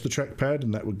would press the trackpad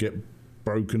and that would get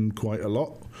broken quite a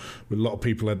lot. A lot of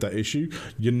people had that issue.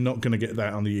 You're not going to get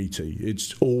that on the ET.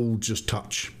 It's all just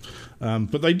touch.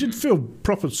 But they did feel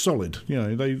proper solid.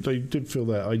 They did feel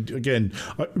that.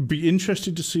 I'd be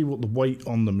interested to see what the weight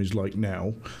on them is like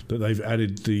now that they've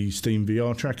added the Steam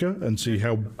VR tracker and see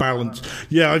how balanced.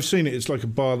 Yeah, I've seen it. It's like a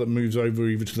bar that moves over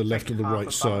either to the left or the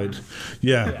right side.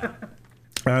 Yeah.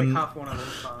 And like half one of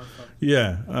those bars.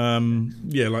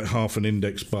 Yeah, like half an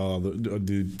index bar,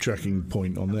 the tracking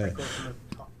point on there.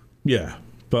 Yeah,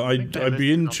 but I'd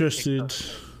be interested.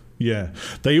 Yeah,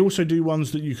 they also do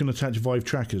ones that you can attach Vive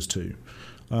trackers to.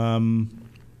 That's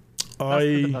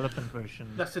the development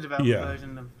version. That's the development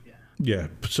version of. Yeah,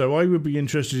 so I would be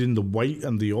interested in the weight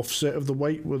and the offset of the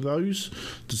weight with those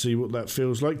to see what that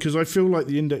feels like, because I feel like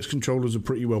the index controllers are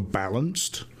pretty well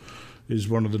balanced. Is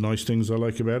one of the nice things I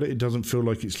like about it. It doesn't feel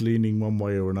like it's leaning one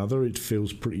way or another. It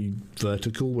feels pretty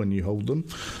vertical when you hold them.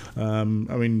 I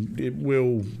mean, it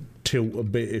will tilt a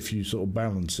bit if you sort of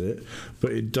balance it,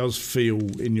 but it does feel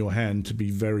in your hand to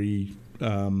be very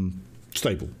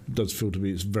stable. It does feel to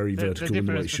be it's very vertical in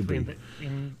the way it should be.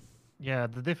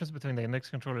 The difference between the index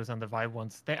controllers and the Vive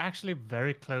ones, they're actually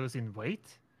very close in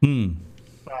weight.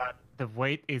 But the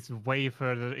weight is way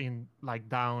further in, like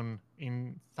down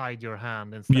inside your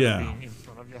hand instead of being in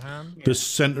front of your hand. The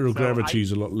center of gravity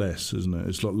is a lot less, isn't it?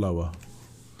 It's a lot lower.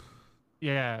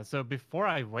 Yeah, so before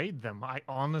I weighed them, I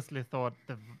honestly thought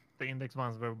the index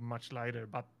ones were much lighter,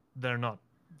 but they're not.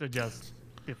 They're just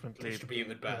differently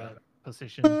distributed better.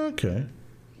 Positioned. Okay.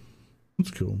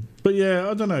 That's cool. But yeah,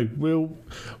 I don't know. We'll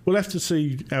have to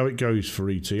see how it goes for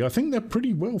ET. I think they're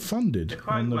pretty well funded. They're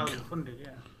quite well funded, yeah.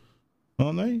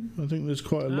 Aren't they? I think there's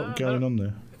quite a lot going on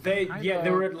there. They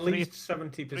were at least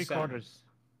 70%. 3/4.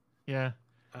 Yeah.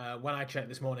 When I checked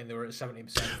this morning, they were at 70%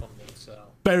 funded. So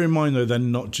bear in mind, though, they're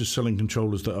not just selling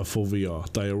controllers that are for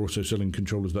VR. They are also selling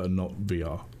controllers that are not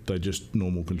VR. They're just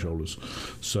normal controllers.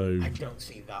 So I don't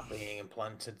see that being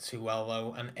implanted too well,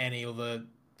 though, and any other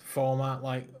format.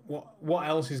 Like, what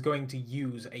else is going to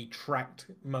use a tracked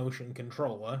motion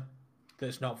controller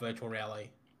that's not virtual reality?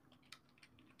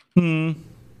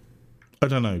 I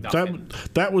don't know.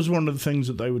 That was one of the things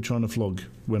that they were trying to flog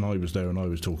when I was there and I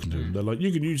was talking to them. They're like,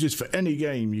 you can use this for any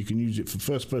game. You can use it for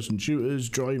first-person shooters,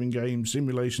 driving games,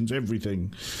 simulations,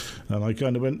 everything. And I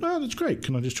kind of went, oh, that's great.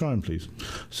 Can I just try them, please?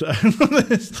 So,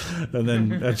 and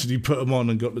then actually put them on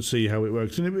and got to see how it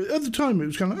works. And at the time, it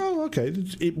was kind of, oh, okay,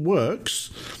 it works.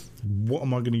 What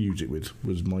am I going to use it with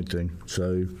was my thing.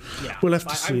 So we'll have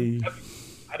to see.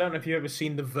 I don't know if you've ever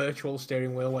seen the virtual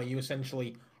steering wheel where you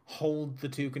essentially hold the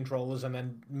two controllers and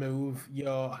then move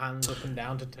your hands up and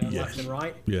down to turn left and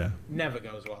right. Yeah. Never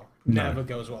goes well. Never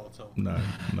goes well at all. No.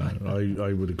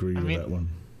 I would agree with that one.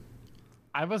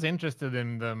 I was interested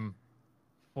in them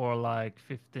for like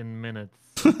 15 minutes.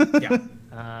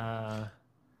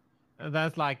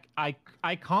 That's like I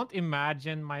can't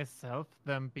imagine myself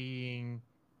them being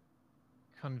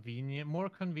more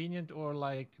convenient or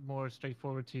like more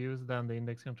straightforward to use than the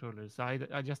index controllers.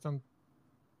 I just don't.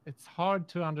 It's hard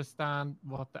to understand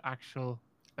what the actual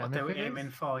benefit what they were aiming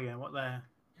for, what they're.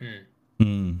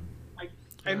 I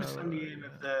understand the aim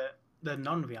of the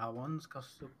non-VR ones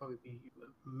because there'll probably be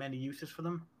many uses for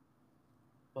them.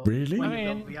 But really? When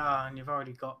you've got VR and you've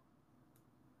already got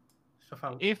stuff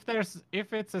out. If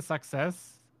it's a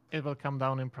success, it will come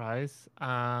down in price,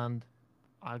 and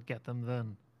I'll get them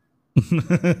then.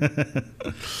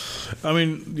 I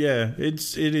mean, yeah,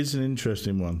 it is an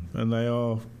interesting one, and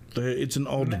it's an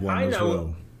odd one as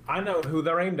well. I know who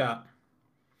they're aimed at.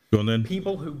 Go on then.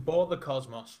 People who bought the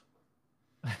Cosmos.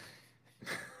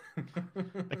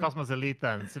 The Cosmos Elite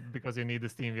then, because you need the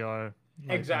Steam VR.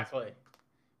 Exactly.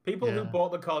 People who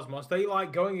bought the Cosmos, they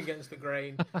like going against the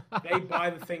grain. They buy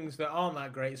the things that aren't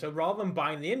that great. So rather than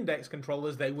buying the index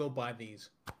controllers, they will buy these.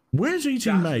 Where's ET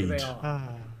made? Who they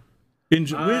are.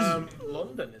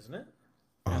 London, isn't it?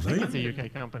 Are they? It's a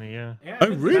UK company, yeah. Oh,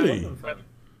 really?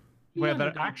 Where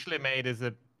they're actually made is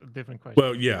a different question.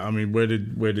 Well, yeah. I mean, where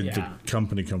did the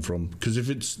company come from? Because if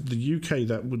it's the UK,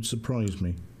 that would surprise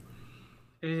me.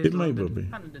 It may well be.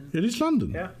 London. It is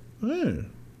London. Yeah. Oh,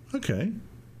 okay.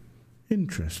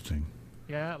 Interesting.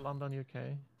 Yeah, London, UK.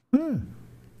 Yeah.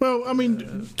 Well, I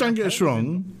mean, don't get us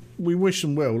wrong. We wish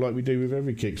them well, like we do with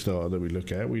every Kickstarter that we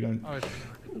look at. We don't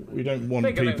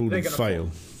want people to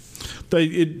fail.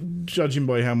 Judging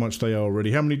by how much they are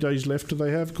already. How many days left do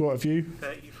they have? Quite a few.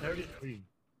 33.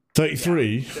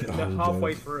 33? Yeah, they're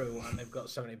halfway through and they've got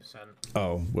 70%.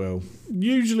 Oh, well.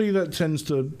 Usually that tends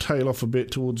to tail off a bit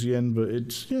towards the end, but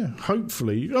it's,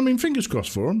 hopefully. I mean, fingers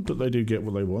crossed for them that they do get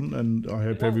what they want, and I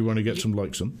hope everyone who gets them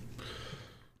likes them.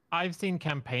 I've seen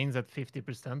campaigns at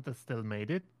 50% that still made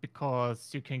it because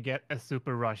you can get a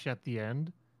super rush at the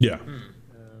end. Yeah.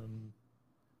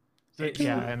 So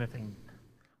yeah, anything.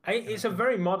 It's a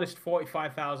very modest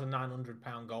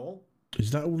 £45,900 goal.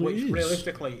 Is that all it is? Which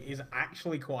realistically is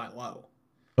actually quite low.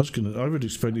 I would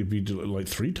expect it to be like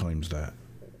 3 times that.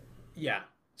 Yeah.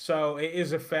 So it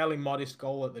is a fairly modest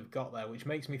goal that they've got there, which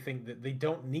makes me think that they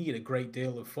don't need a great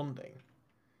deal of funding.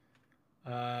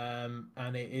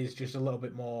 And it is just a little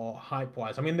bit more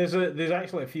hype-wise. I mean, there's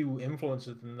actually a few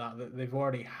influencers than that they've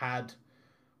already had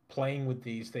playing with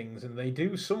these things, and they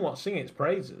do somewhat sing its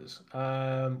praises.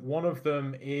 One of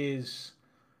them is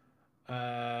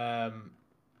the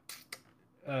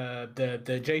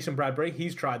Jason Bradbury.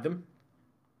 He's tried them.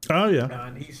 Oh yeah.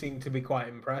 And he seemed to be quite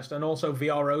impressed. And also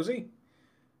VR Rosie.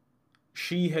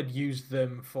 She had used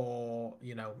them for,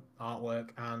 artwork,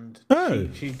 and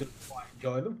she did quite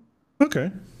enjoy them.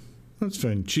 Okay. That's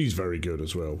fine. She's very good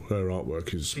as well. Her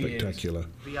artwork is spectacular.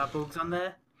 VR Bugs on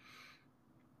there?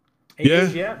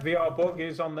 VR Bug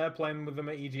is on there playing with them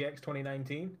at EGX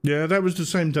 2019. Yeah, that was the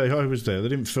same day I was there. They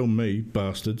didn't film me,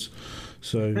 bastards.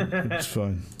 So it's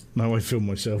fine. Now I film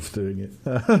myself doing it,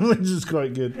 which is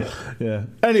quite good. Yeah.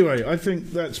 Anyway, I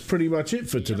think that's pretty much it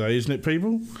for today, isn't it,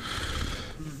 people?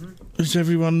 Has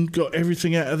everyone got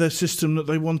everything out of their system that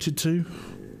they wanted to?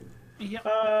 Yeah.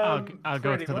 I'll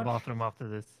go to the bathroom after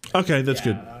this. Okay, that's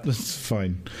good. That's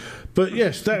fine. But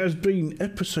yes, that has been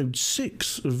episode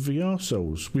 6 of VR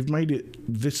Souls. We've made it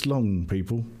this long,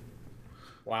 people.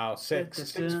 Wow,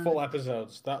 six full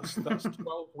episodes. That's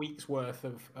 12 weeks worth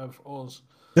of us.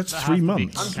 That's 3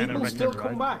 months. And people still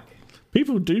come back.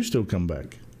 People do still come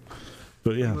back.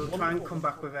 But yeah. We'll try and come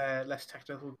back with less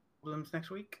technical problems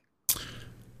next week.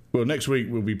 Well, next week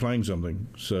we'll be playing something,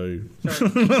 so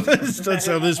that's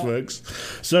how this works.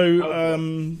 So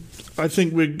I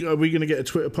think are we going to get a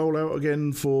Twitter poll out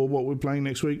again for what we're playing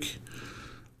next week?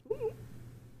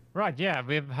 Right, yeah,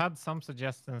 we've had some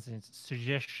suggestions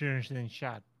in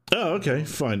chat. Oh, okay,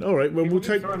 fine. All right, well, we'll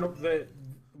take... Throwing up the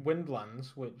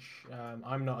Windlands, which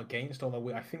I'm not against,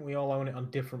 although I think we all own it on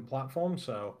different platforms,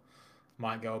 so...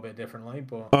 might go a bit differently,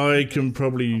 but I can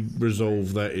probably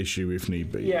resolve that issue if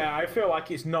need be. Yeah, I feel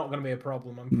like it's not going to be a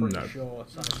problem. I'm pretty sure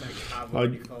Cytec have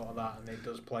already thought of that, and it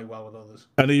does play well with others.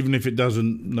 And even if it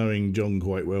doesn't, knowing John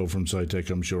quite well from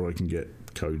Cytec, I'm sure I can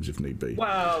get codes if need be.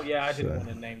 Well, yeah, I didn't want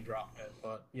to name drop it,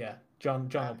 but yeah, John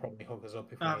will probably hook us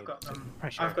up if I've got them.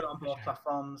 I've got it on both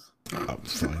platforms. Oh,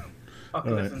 fine.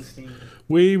 Oculus and Steam.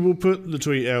 We will put the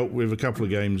tweet out with a couple of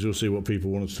games. We'll see what people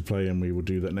want us to play, and we will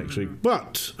do that next week.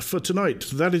 But for tonight,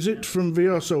 that is it from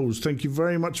VR Souls. Thank you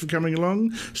very much for coming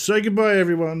along. Say goodbye,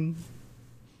 everyone.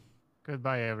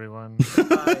 Goodbye, everyone.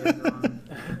 Goodbye, everyone.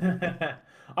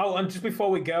 Oh, and just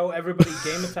before we go, everybody,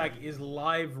 Gamertag is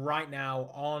live right now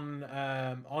on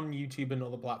YouTube and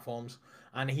other platforms,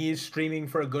 and he is streaming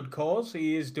for a good cause.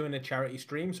 He is doing a charity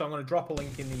stream, so I'm going to drop a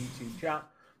link in the YouTube chat.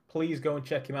 Please go and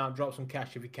check him out. Drop some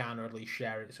cash if you can, or at least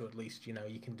share it, so at least you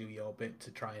can do your bit to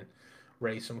try and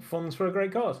raise some funds for a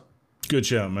great cause. Good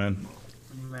shout, man.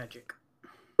 Magic.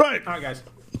 Right. All right, guys.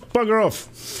 Bugger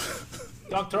off.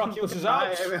 Dr. Oculus is out.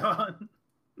 Bye, everyone.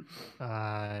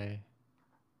 Bye.